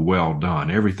so well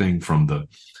done. Everything from the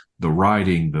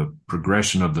writing, the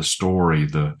progression of the story,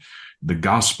 the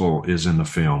gospel is in the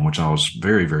film, which I was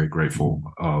very, very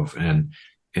grateful of. And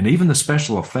even the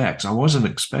special effects. I wasn't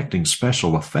expecting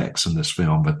special effects in this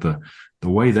film, but the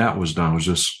way that was done was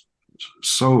just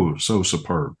so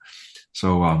superb.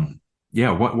 So,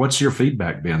 yeah, what's your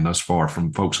feedback been thus far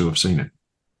from folks who have seen it?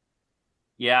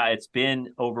 Yeah, it's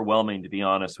been overwhelming, to be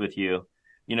honest with you.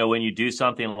 You know, when you do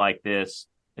something like this,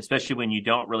 especially when you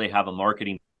don't really have a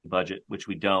marketing budget, which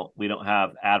we don't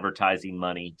have advertising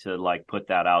money to like put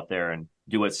that out there and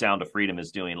do what Sound of Freedom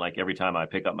is doing. Like every time I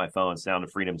pick up my phone, Sound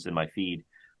of Freedom's in my feed.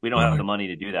 We don't have the money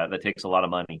to do that. That takes a lot of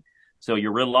money. So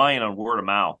you're relying on word of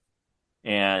mouth.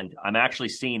 And I'm actually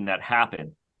seeing that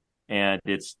happen. And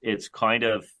it's kind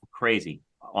of crazy,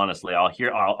 honestly.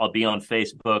 I'll be on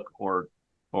Facebook or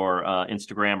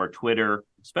Instagram or Twitter,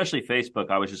 especially Facebook.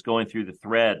 I was just going through the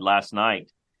thread last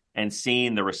night and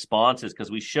seeing the responses, because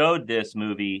we showed this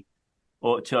movie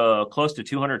to close to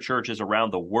 200 churches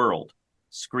around the world,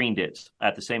 screened it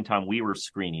at the same time we were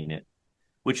screening it,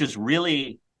 which is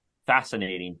really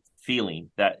fascinating feeling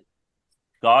that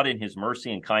God in his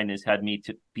mercy and kindness had me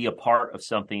to be a part of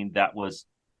something that was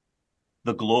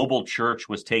the global church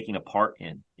was taking a part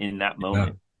in that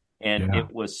moment. And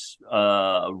it was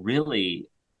really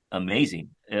amazing.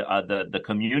 The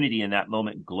community in that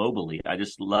moment globally, I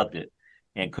just loved it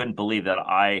and couldn't believe that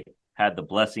I had the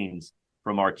blessings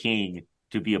from our King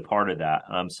to be a part of that.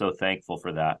 And I'm so thankful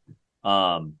for that.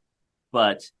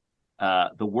 But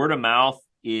the word of mouth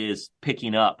is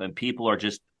picking up, and people are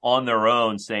just on their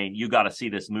own saying, you got to see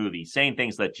this movie, saying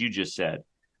things that you just said.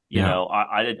 You know,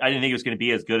 I didn't think it was going to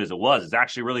be as good as it was. It's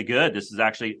actually really good. This is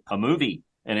actually a movie,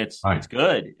 and it's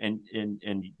good. And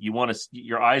you want to,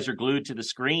 your eyes are glued to the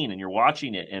screen and you're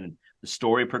watching it, and the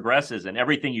story progresses, and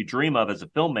everything you dream of as a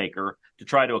filmmaker to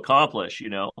try to accomplish. You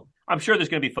know, I'm sure there's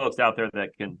going to be folks out there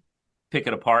that can pick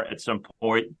it apart at some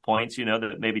points, you know,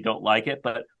 that maybe don't like it.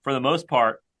 But for the most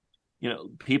part, you know,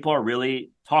 people are really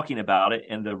talking about it,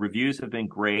 and the reviews have been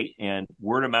great, and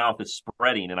word of mouth is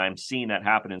spreading, and I'm seeing that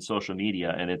happen in social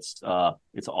media, and it's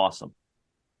awesome.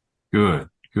 Good.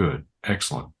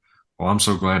 Excellent. Well, I'm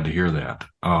so glad to hear that.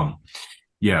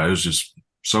 Yeah, it was just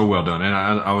so well done. And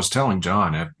I was telling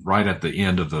John right at the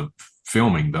end of the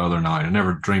filming the other night, I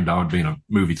never dreamed I would be in a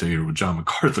movie theater with John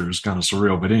MacArthur. It's kind of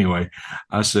surreal. But anyway,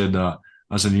 I said,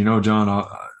 you know, John,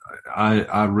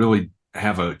 I really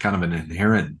have a kind of an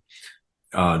inherent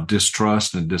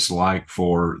distrust and dislike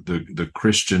for the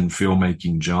Christian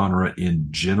filmmaking genre in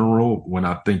general. When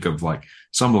I think of like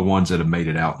some of the ones that have made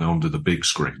it out onto the big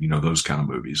screen, you know, those kind of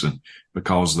movies, and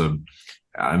because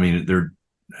they're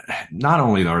not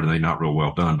only are they not real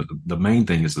well done, but the main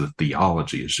thing is the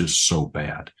theology is just so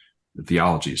bad. The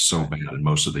theology is so bad in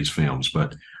most of these films,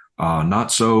 but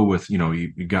not so with, you know,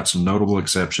 you've got some notable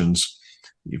exceptions.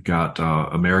 You've got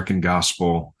American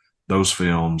Gospel, those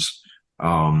films.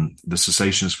 The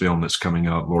cessationist film that's coming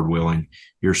up, Lord willing,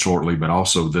 here shortly, but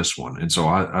also this one. And so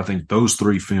I think those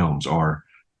three films are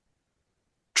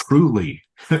truly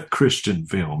Christian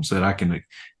films that I can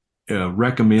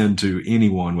recommend to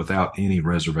anyone without any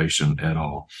reservation at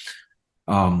all.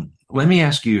 I want to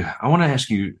ask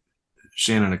you,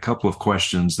 Shannon, a couple of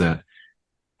questions that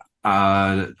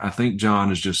I think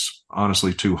John is just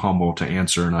honestly too humble to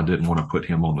answer, and I didn't want to put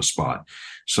him on the spot.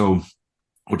 So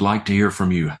would like to hear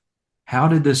from you. How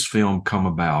did this film come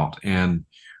about? And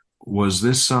was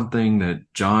this something that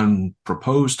John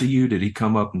proposed to you? Did he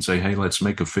come up and say, hey, let's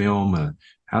make a film?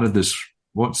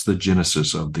 What's the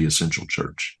genesis of The Essential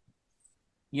Church?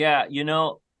 Yeah, you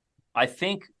know, I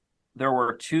think there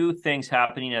were two things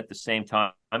happening at the same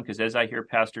time, because as I hear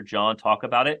Pastor John talk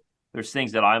about it, there's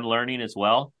things that I'm learning as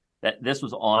well, that this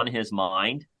was on his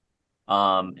mind.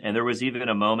 And there was even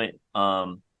a moment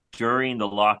during the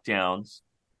lockdowns,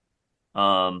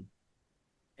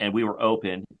 and we were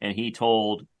open, and he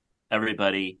told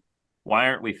everybody, why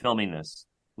aren't we filming this?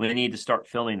 We need to start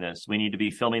filming this. We need to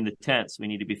be filming the tents. We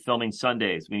need to be filming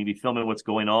Sundays. We need to be filming what's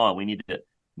going on. We need to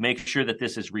make sure that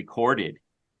this is recorded,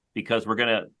 because we're going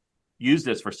to use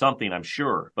this for something, I'm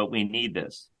sure, but we need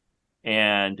this.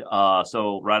 And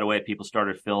so right away, people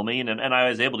started filming, and I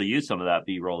was able to use some of that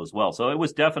B-roll as well. So it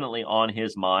was definitely on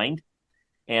his mind,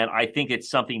 and I think it's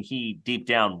something he deep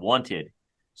down wanted.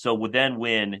 So then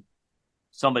when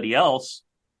somebody else,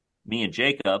 me and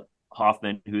Jacob,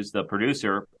 Hoffman, who's the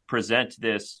producer, present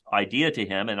this idea to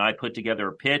him, and I put together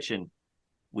a pitch, and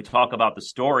we talk about the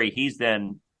story. He's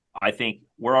then, I think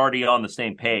we're already on the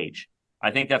same page.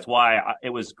 I think that's why it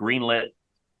was greenlit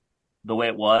the way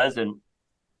it was.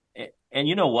 And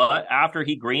you know what? After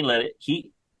he greenlit it,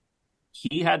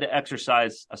 he had to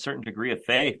exercise a certain degree of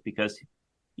faith because,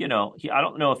 I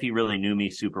don't know if he really knew me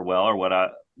super well or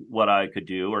what I could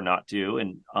do or not do.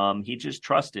 And he just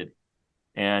trusted.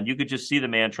 And you could just see the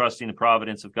man trusting the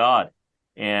providence of God.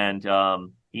 And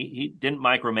he didn't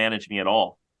micromanage me at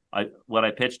all. What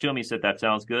I pitched to him, he said, that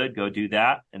sounds good. Go do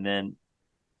that. And then,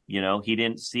 he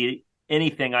didn't see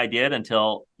anything I did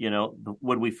until,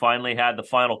 when we finally had the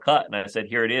final cut. And I said,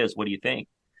 here it is. What do you think?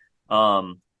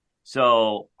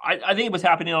 So I think it was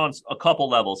happening on a couple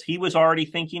levels. He was already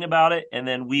thinking about it, and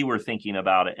then we were thinking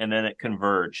about it, and then it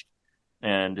converged,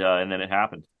 and then it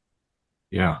happened.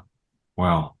 Yeah.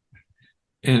 Wow.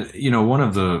 And, one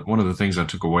of the things I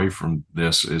took away from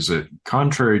this is that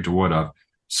contrary to what I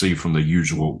see from the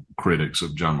usual critics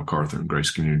of John MacArthur and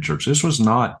Grace Community Church, this was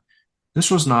not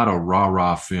a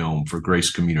rah-rah film for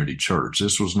Grace Community Church.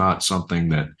 This was not something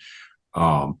that,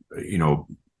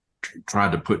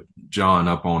 tried to put John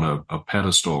up on a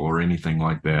pedestal or anything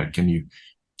like that. Can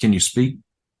you speak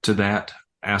to that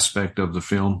aspect of the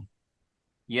film?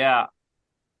 Yeah.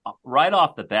 Right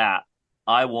off the bat,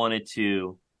 I wanted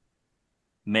to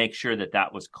make sure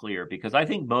that was clear, because I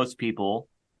think most people,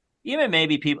 even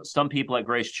maybe some people at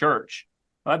Grace Church,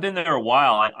 I've been there a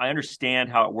while. I understand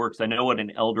how it works. I know what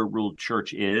an elder-ruled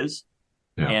church is.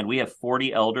 Yeah. And we have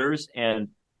 40 elders, and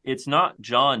it's not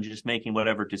John just making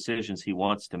whatever decisions he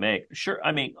wants to make. Sure.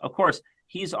 I mean, of course,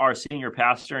 he's our senior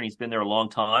pastor, and he's been there a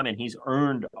long time, and he's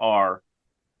earned our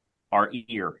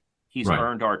ear. He's right.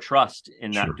 earned our trust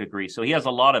in that degree. So he has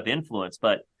a lot of influence.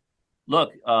 But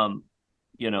look, the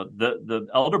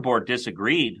elder board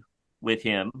disagreed with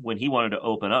him when he wanted to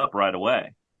open up right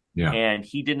away. Yeah. And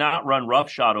he did not run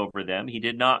roughshod over them. He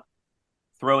did not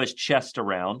throw his chest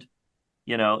around.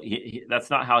 That's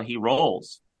not how he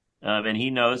rolls. And he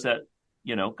knows that,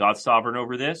 God's sovereign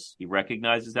over this. He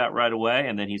recognizes that right away.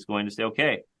 And then he's going to say,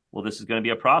 okay, well, this is going to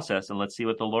be a process, and let's see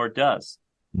what the Lord does.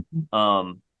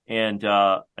 Mm-hmm.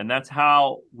 And that's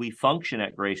how we function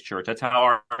at Grace Church. That's how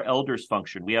our elders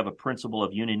function. We have a principle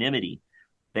of unanimity.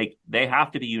 They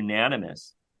have to be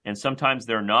unanimous. And sometimes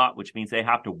they're not, which means they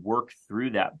have to work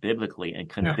through that biblically and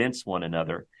convince one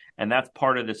another. And that's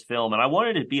part of this film. And I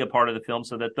wanted to be a part of the film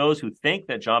so that those who think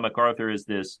that John MacArthur is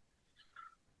this,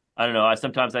 I don't know,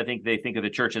 sometimes I think they think of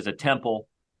the church as a temple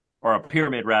or a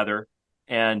pyramid rather.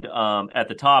 And at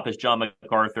the top is John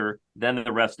MacArthur, then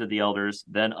the rest of the elders,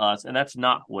 then us. And that's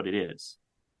not what it is.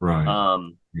 Right.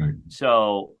 Right.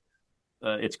 So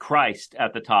it's Christ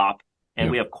at the top. And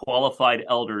we have qualified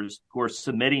elders who are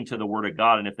submitting to the word of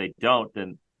God. And if they don't,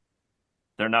 then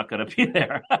they're not going to be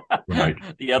there. Right.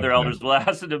 The other elders will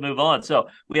ask them to move on. So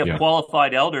we have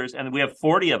qualified elders, and we have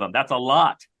 40 of them. That's a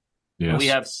lot. Yes. We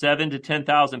have 7,000 to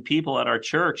 10,000 people at our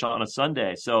church on a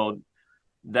Sunday. So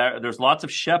there's lots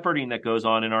of shepherding that goes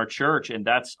on in our church. And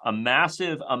that's a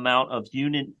massive amount of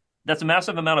that's a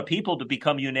massive amount of people to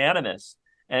become unanimous.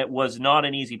 And it was not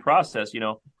an easy process.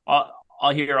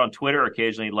 I'll hear on Twitter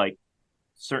occasionally, like,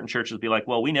 certain churches be like,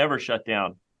 well, we never shut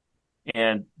down.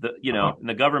 And and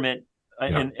the government,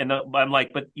 I'm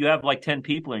like, but you have like 10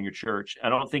 people in your church. I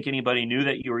don't think anybody knew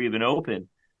that you were even open.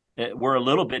 We're a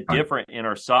little bit different in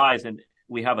our size, and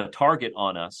we have a target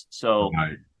on us. So,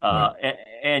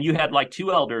 and you had like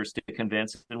 2 elders to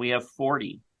convince, and we have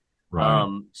 40.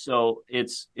 Right. So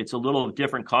it's a little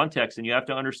different context, and you have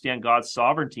to understand God's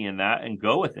sovereignty in that and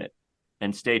go with it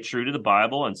and stay true to the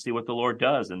Bible and see what the Lord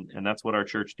does. And that's what our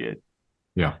church did.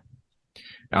 Yeah.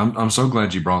 I'm so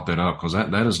glad you brought that up, because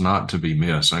that is not to be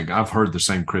missed. I've heard the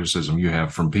same criticism you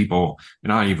have from people,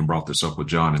 and I even brought this up with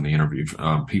John in the interview,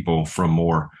 people from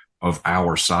more of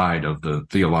our side of the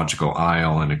theological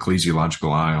aisle and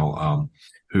ecclesiological aisle,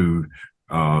 who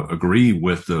agree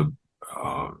with the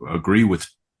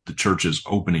church's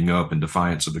opening up in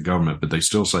defiance of the government, but they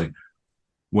still say,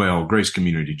 well, Grace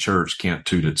Community Church can't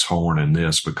toot its horn in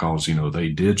this because, they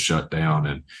did shut down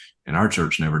and our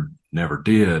church never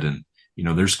did. And,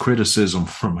 there's criticism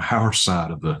from our side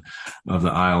of the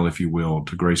aisle, if you will,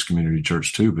 to Grace Community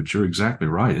Church too. But you're exactly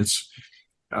right.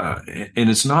 And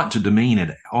it's not to demean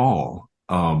at all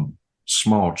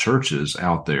small churches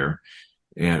out there,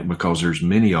 and because there's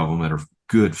many of them that are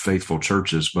good, faithful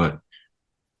churches, but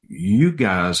you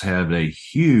guys have a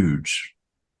huge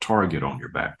target on your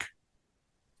back.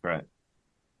 Right.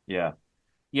 Yeah.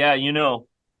 Yeah.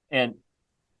 And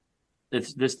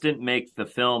this didn't make the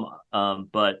film,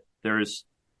 but there's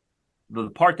the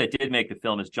part that did make the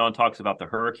film is John talks about the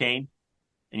hurricane,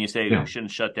 and you say we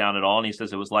shouldn't shut down at all, and he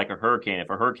says it was like a hurricane. If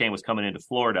a hurricane was coming into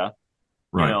Florida,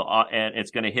 right, and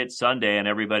it's going to hit Sunday and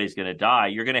everybody's going to die,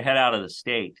 you're going to head out of the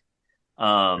state.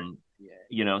 So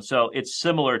it's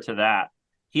similar to that.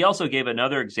 He also gave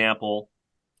another example.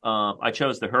 I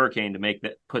chose the hurricane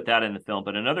to put that in the film,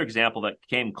 but another example that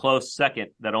came close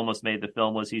second that almost made the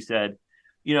film was, he said,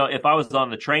 if I was on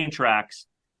the train tracks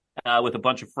with a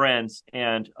bunch of friends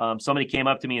and somebody came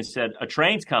up to me and said, a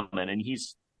train's coming, and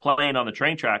he's playing on the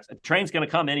train tracks. A train's going to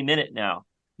come any minute now.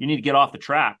 You need to get off the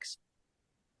tracks.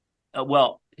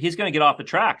 Well, he's going to get off the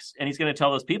tracks, and he's going to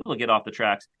tell those people to get off the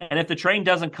tracks. And if the train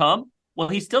doesn't come, well,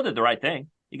 he still did the right thing.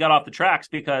 He got off the tracks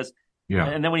because,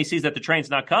 and then when he sees that the train's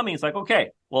not coming, he's like, okay,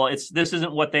 well, this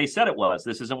isn't what they said it was.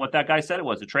 This isn't what that guy said it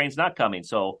was. The train's not coming.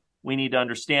 So we need to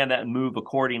understand that and move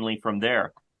accordingly from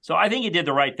there. So I think he did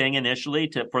the right thing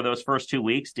initially for those first 2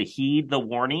 weeks to heed the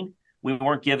warning. We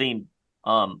weren't giving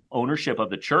ownership of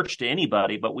the church to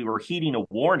anybody, but we were heeding a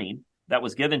warning that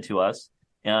was given to us.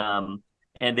 And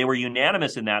they were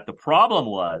unanimous in that. The problem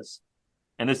was,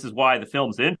 and this is why the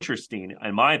film's interesting,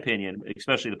 in my opinion,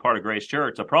 especially the part of Grace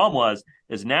Church, the problem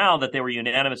is now that they were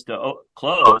unanimous to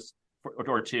close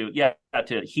or to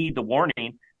heed the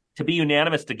warning, to be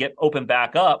unanimous to get open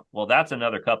back up, well, that's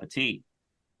another cup of tea.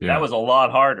 Yeah. That was a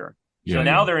lot harder. Yeah, so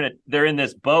now they're in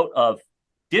this boat of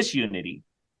disunity,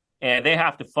 and they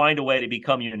have to find a way to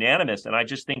become unanimous. And I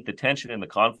just think the tension and the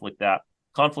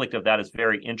conflict of that is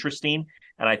very interesting.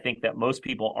 And I think that most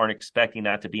people aren't expecting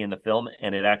that to be in the film,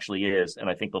 and it actually is. And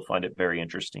I think they'll find it very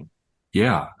interesting.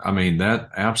 Yeah, I mean, that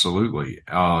absolutely.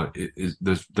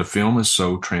 The film is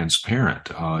so transparent,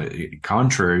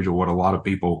 contrary to what a lot of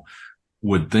people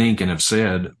would think and have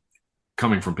said,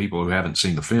 coming from people who haven't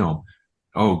seen the film.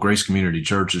 Oh, Grace Community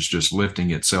Church is just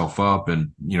lifting itself up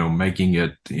and, making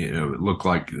it look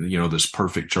like, this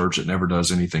perfect church that never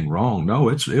does anything wrong.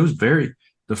 No,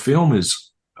 the film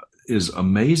is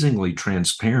amazingly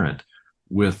transparent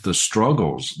with the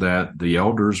struggles that the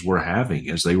elders were having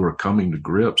as they were coming to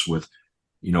grips with,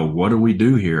 what do we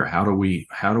do here? How do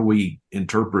we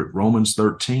interpret Romans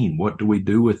 13? What do we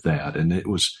do with that? And it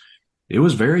was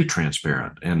very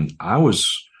transparent. And I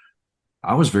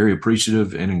was very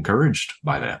appreciative and encouraged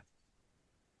by that.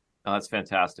 Oh, that's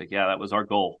fantastic. Yeah, that was our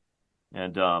goal.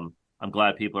 And I'm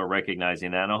glad people are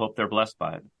recognizing that, and I hope they're blessed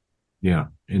by it. Yeah,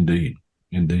 indeed.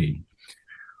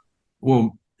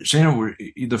 Well, Shannon,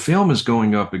 the film is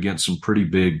going up against some pretty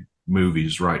big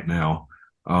movies right now.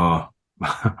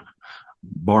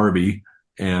 Barbie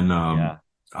and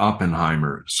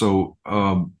Oppenheimer. So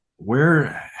how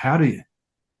do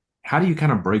you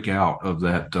kind of break out of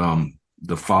that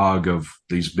the fog of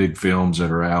these big films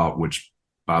that are out, which,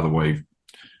 by the way,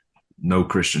 no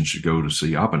Christian should go to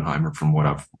see Oppenheimer from what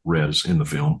I've read in the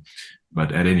film.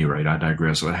 But at any rate, I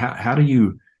digress. But how do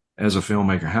you, as a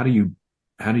filmmaker, how do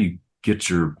you get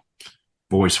your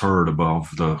voice heard above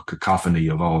the cacophony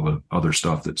of all the other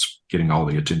stuff that's getting all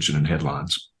the attention and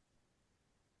headlines?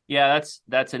 Yeah,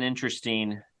 that's an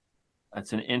interesting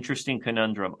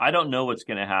conundrum. I don't know what's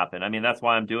going to happen. I mean, that's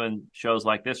why I'm doing shows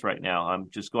like this right now. I'm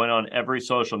just going on every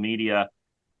social media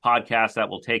podcast that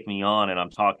will take me on, and I'm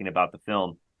talking about the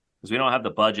film because we don't have the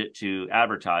budget to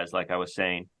advertise, like I was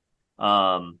saying.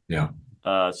 So,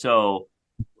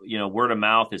 word of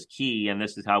mouth is key, and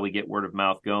this is how we get word of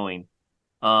mouth going.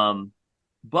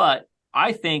 But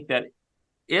I think that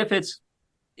if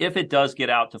it does get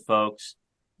out to folks,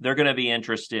 they're going to be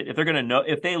interested.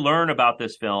 If they learn about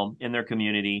this film in their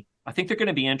community, I think they're going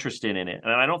to be interested in it.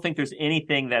 And I don't think there's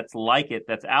anything that's like it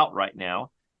that's out right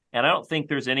now. And I don't think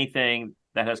there's anything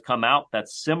that has come out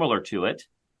that's similar to it.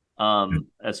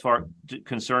 As far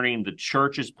concerning the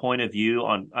church's point of view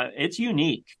on it's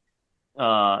unique.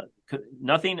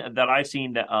 Nothing that I've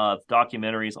seen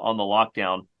documentaries on the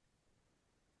lockdown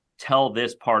tell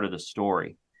this part of the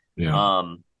story. Yeah.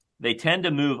 They tend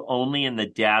to move only in the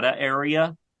data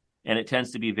area, and it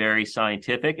tends to be very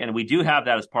scientific. And we do have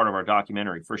that as part of our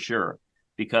documentary for sure,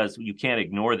 because you can't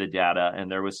ignore the data. And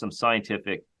there was some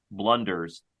scientific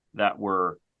blunders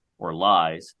or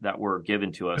lies that were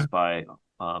given to us by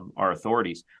our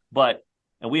authorities. And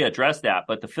we addressed that.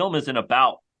 But the film isn't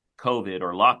about COVID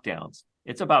or lockdowns.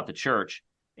 It's about the church.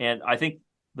 And I think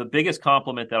the biggest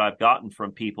compliment that I've gotten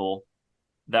from people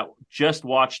that just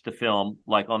watched the film,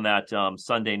 like on that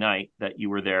Sunday night that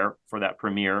you were there for that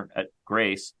premiere at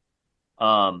Grace,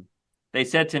 they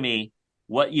said to me,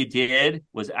 what you did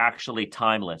was actually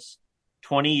timeless.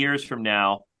 20 years from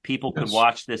now, people could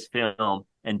watch this film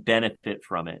and benefit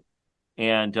from it.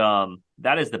 And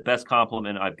that is the best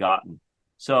compliment I've gotten.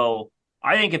 So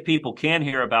I think if people can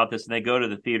hear about this and they go to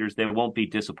the theaters, they won't be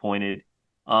disappointed.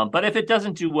 But if it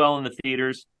doesn't do well in the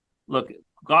theaters, look,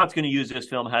 God's going to use this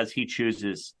film as he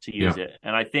chooses to use it.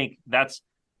 And I think that's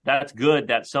good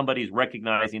that somebody's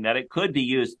recognizing that it could be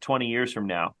used 20 years from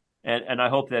now. And I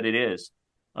hope that it is.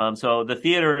 So the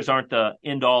theaters aren't the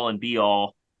end all and be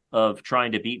all of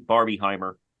trying to beat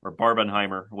Barbieheimer or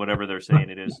Barbenheimer, whatever they're saying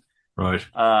it is. Right.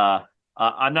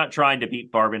 I'm not trying to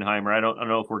beat Barbenheimer. I don't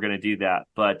know if we're going to do that,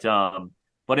 but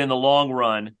in the long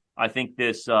run, I think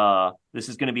this is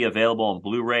going to be available on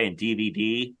Blu-ray and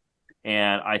DVD,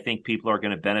 and I think people are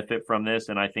going to benefit from this.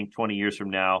 And I think 20 years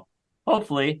from now,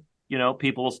 hopefully,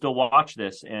 people will still watch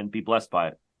this and be blessed by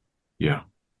it. Yeah,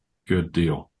 good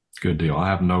deal. Good deal. I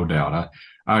have no doubt.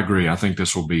 I agree. I think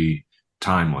this will be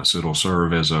timeless. It'll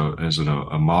serve as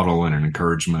a model and an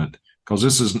encouragement,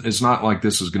 because it's not like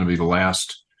this is going to be the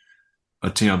last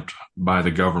attempt by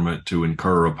the government to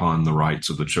incur upon the rights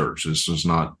of the church. This is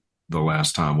not the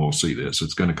last time we'll see this.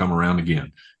 It's going to come around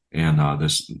again. And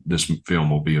this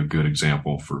film will be a good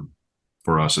example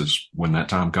for us as when that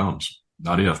time comes.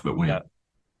 Not if, but when.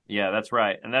 Yeah, that's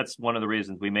right. And that's one of the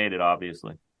reasons we made it,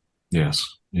 obviously. Yes,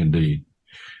 indeed.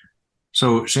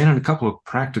 So, Shannon, a couple of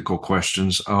practical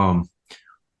questions.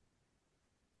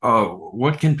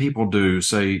 What can people do?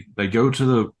 Say they go to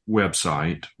the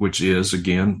website, which is,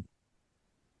 again,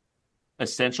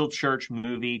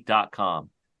 essentialchurchmovie.com.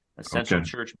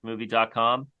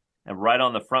 Essentialchurchmovie.com. And right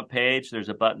on the front page, there's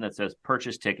a button that says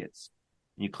purchase tickets.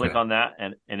 You click on that,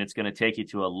 and it's going to take you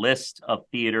to a list of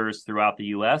theaters throughout the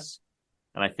U.S.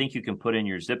 And I think you can put in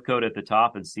your zip code at the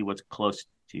top and see what's close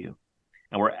to you.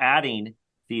 And we're adding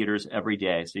theaters every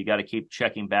day. So you got to keep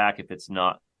checking back if it's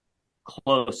not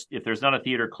close. If there's not a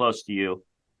theater close to you,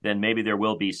 then maybe there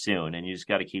will be soon. And you just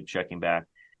got to keep checking back.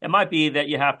 It might be that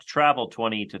you have to travel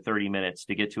 20 to 30 minutes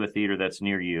to get to a theater that's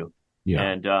near you. Yeah.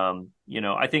 And,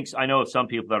 I know of some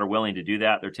people that are willing to do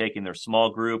that. They're taking their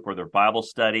small group or their Bible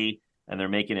study and they're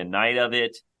making a night of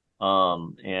it.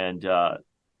 So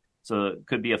it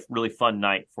could be a really fun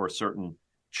night for certain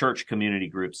church community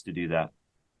groups to do that.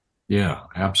 Yeah,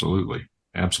 absolutely.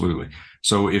 Absolutely.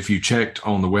 So if you checked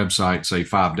on the website, say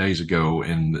 5 days ago,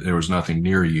 and there was nothing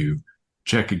near you,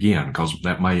 check again, because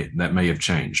that may have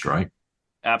changed, right?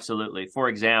 Absolutely. For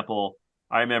example,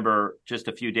 I remember just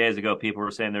a few days ago, people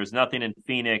were saying there's nothing in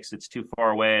Phoenix. It's too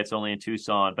far away. It's only in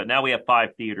Tucson. But now we have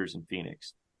 5 theaters in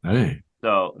Phoenix. Hey.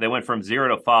 So they went from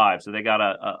 0 to 5. So they got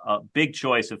a big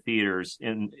choice of theaters,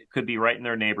 and it could be right in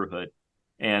their neighborhood.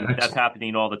 And Excellent. That's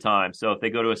happening all the time. So if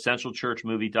they go to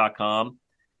essentialchurchmovie.com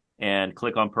and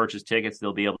click on purchase tickets,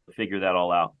 they'll be able to figure that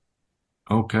all out.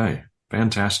 Okay.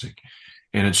 Fantastic.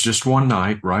 And it's just one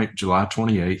night, right? July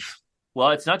 28th. Well,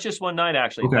 it's not just one night,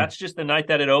 actually. Okay. That's just the night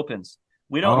that it opens.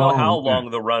 We don't know how long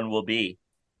the run will be.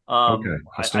 I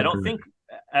don't think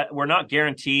we're not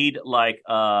guaranteed like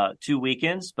 2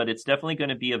 weekends, but it's definitely going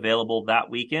to be available that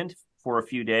weekend for a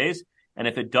few days. And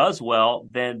if it does well,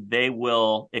 then they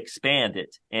will expand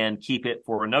it and keep it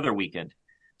for another weekend.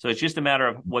 So it's just a matter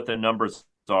of what the numbers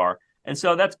are. And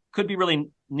so that could be really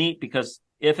neat, because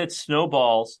if it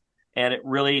snowballs and it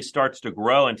really starts to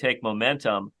grow and take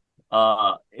momentum,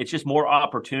 it's just more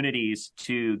opportunities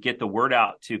to get the word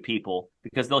out to people,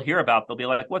 because they'll be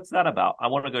like, what's that about? I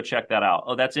want to go check that out.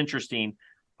 Oh, that's interesting.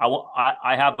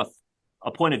 I have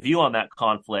a point of view on that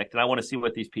conflict, and I want to see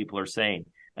what these people are saying.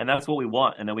 And that's what we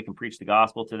want. And then we can preach the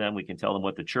gospel to them. We can tell them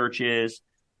what the church is.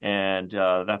 And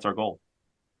that's our goal.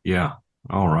 Yeah.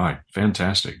 All right.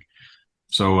 Fantastic.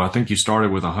 So I think you started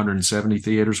with 170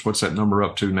 theaters. What's that number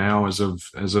up to now as of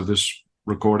this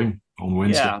recording on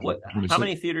Wednesday? Yeah. How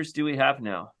many theaters do we have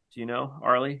now? Do you know,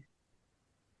 Arlie?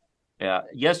 Yeah.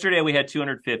 Yesterday we had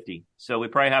 250. So we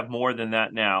probably have more than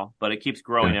that now, but it keeps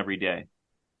growing every day.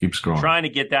 Keeps growing. We're trying to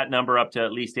get that number up to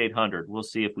at least 800. We'll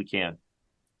see if we can.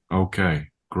 Okay.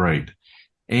 Great.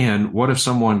 And what if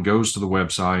someone goes to the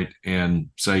website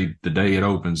and, say, the day it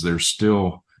opens, there's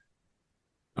still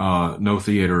no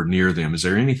theater near them? Is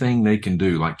there anything they can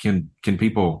do? Like, can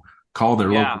people call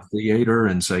their local theater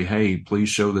and say, hey, please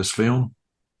show this film?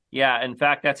 Yeah. In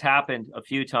fact, that's happened a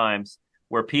few times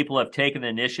where people have taken the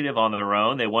initiative on their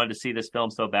own. They wanted to see this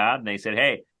film so bad, and they said,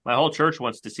 hey, my whole church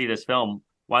wants to see this film.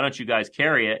 Why don't you guys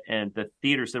carry it? And the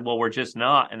theater said, well, we're just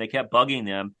not. And they kept bugging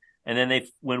them. And then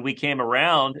when we came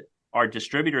around, our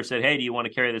distributor said, hey, do you want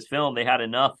to carry this film? They had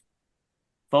enough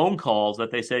phone calls that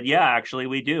they said, yeah, actually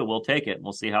we do. We'll take it and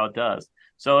we'll see how it does.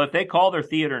 So if they call their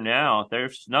theater now, if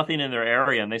there's nothing in their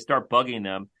area and they start bugging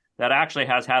them, that actually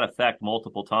has had effect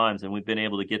multiple times. And we've been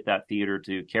able to get that theater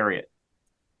to carry it.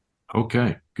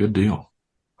 Okay. Good deal.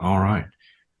 All right.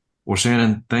 Well,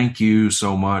 Shannon, thank you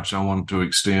so much. I want to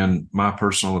extend my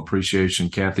personal appreciation,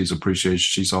 Kathy's appreciation.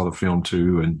 She saw the film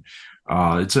too. And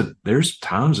there's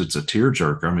times it's a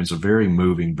tearjerker. I mean, it's a very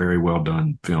moving, very well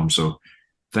done film. So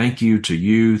thank you to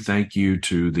you. Thank you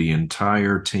to the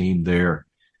entire team there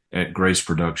at Grace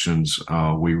Productions.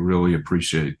 We really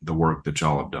appreciate the work that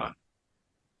y'all have done.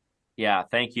 Yeah,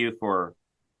 thank you for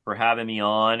having me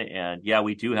on. And yeah,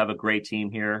 we do have a great team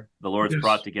here. The Lord's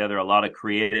brought together a lot of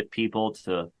creative people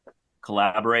to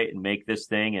collaborate and make this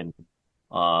thing, and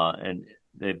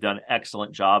they've done an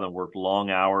excellent job and worked long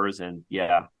hours. And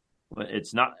yeah,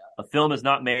 it's not a film is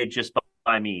not made just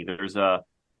by me.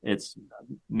 It's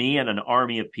me and an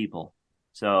army of people.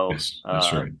 So yes,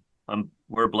 that's right.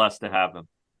 We're blessed to have them.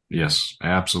 Yes,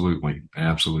 absolutely.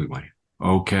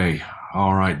 Okay.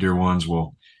 All right, dear ones.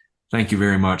 Well, thank you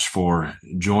very much for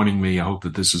joining me. I hope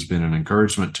that this has been an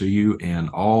encouragement to you, and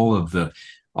all of the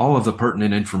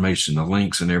pertinent information, the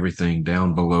links and everything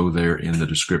down below there in the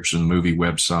description, movie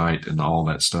website and all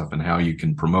that stuff, and how you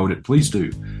can promote it. Please do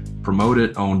promote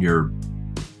it on your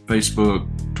Facebook,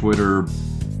 Twitter,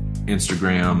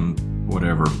 Instagram,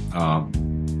 whatever.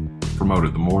 Promote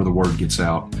it. The more the word gets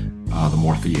out, the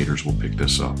more theaters will pick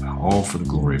this up, all for the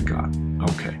glory of God.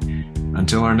 Okay.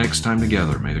 Until our next time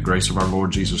together, may the grace of our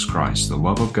Lord Jesus Christ, the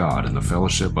love of God, and the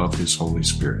fellowship of His Holy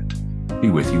Spirit be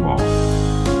with you all.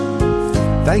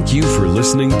 Thank you for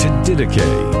listening to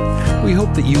Didache. We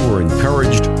hope that you were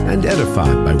encouraged and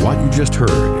edified by what you just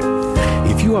heard.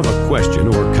 If you have a question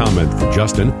or comment for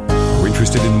Justin, are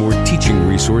interested in more teaching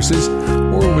resources,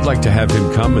 or would like to have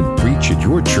him come and preach at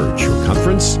your church or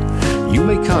conference, you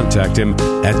may contact him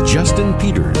at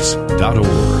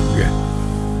justinpeters.org.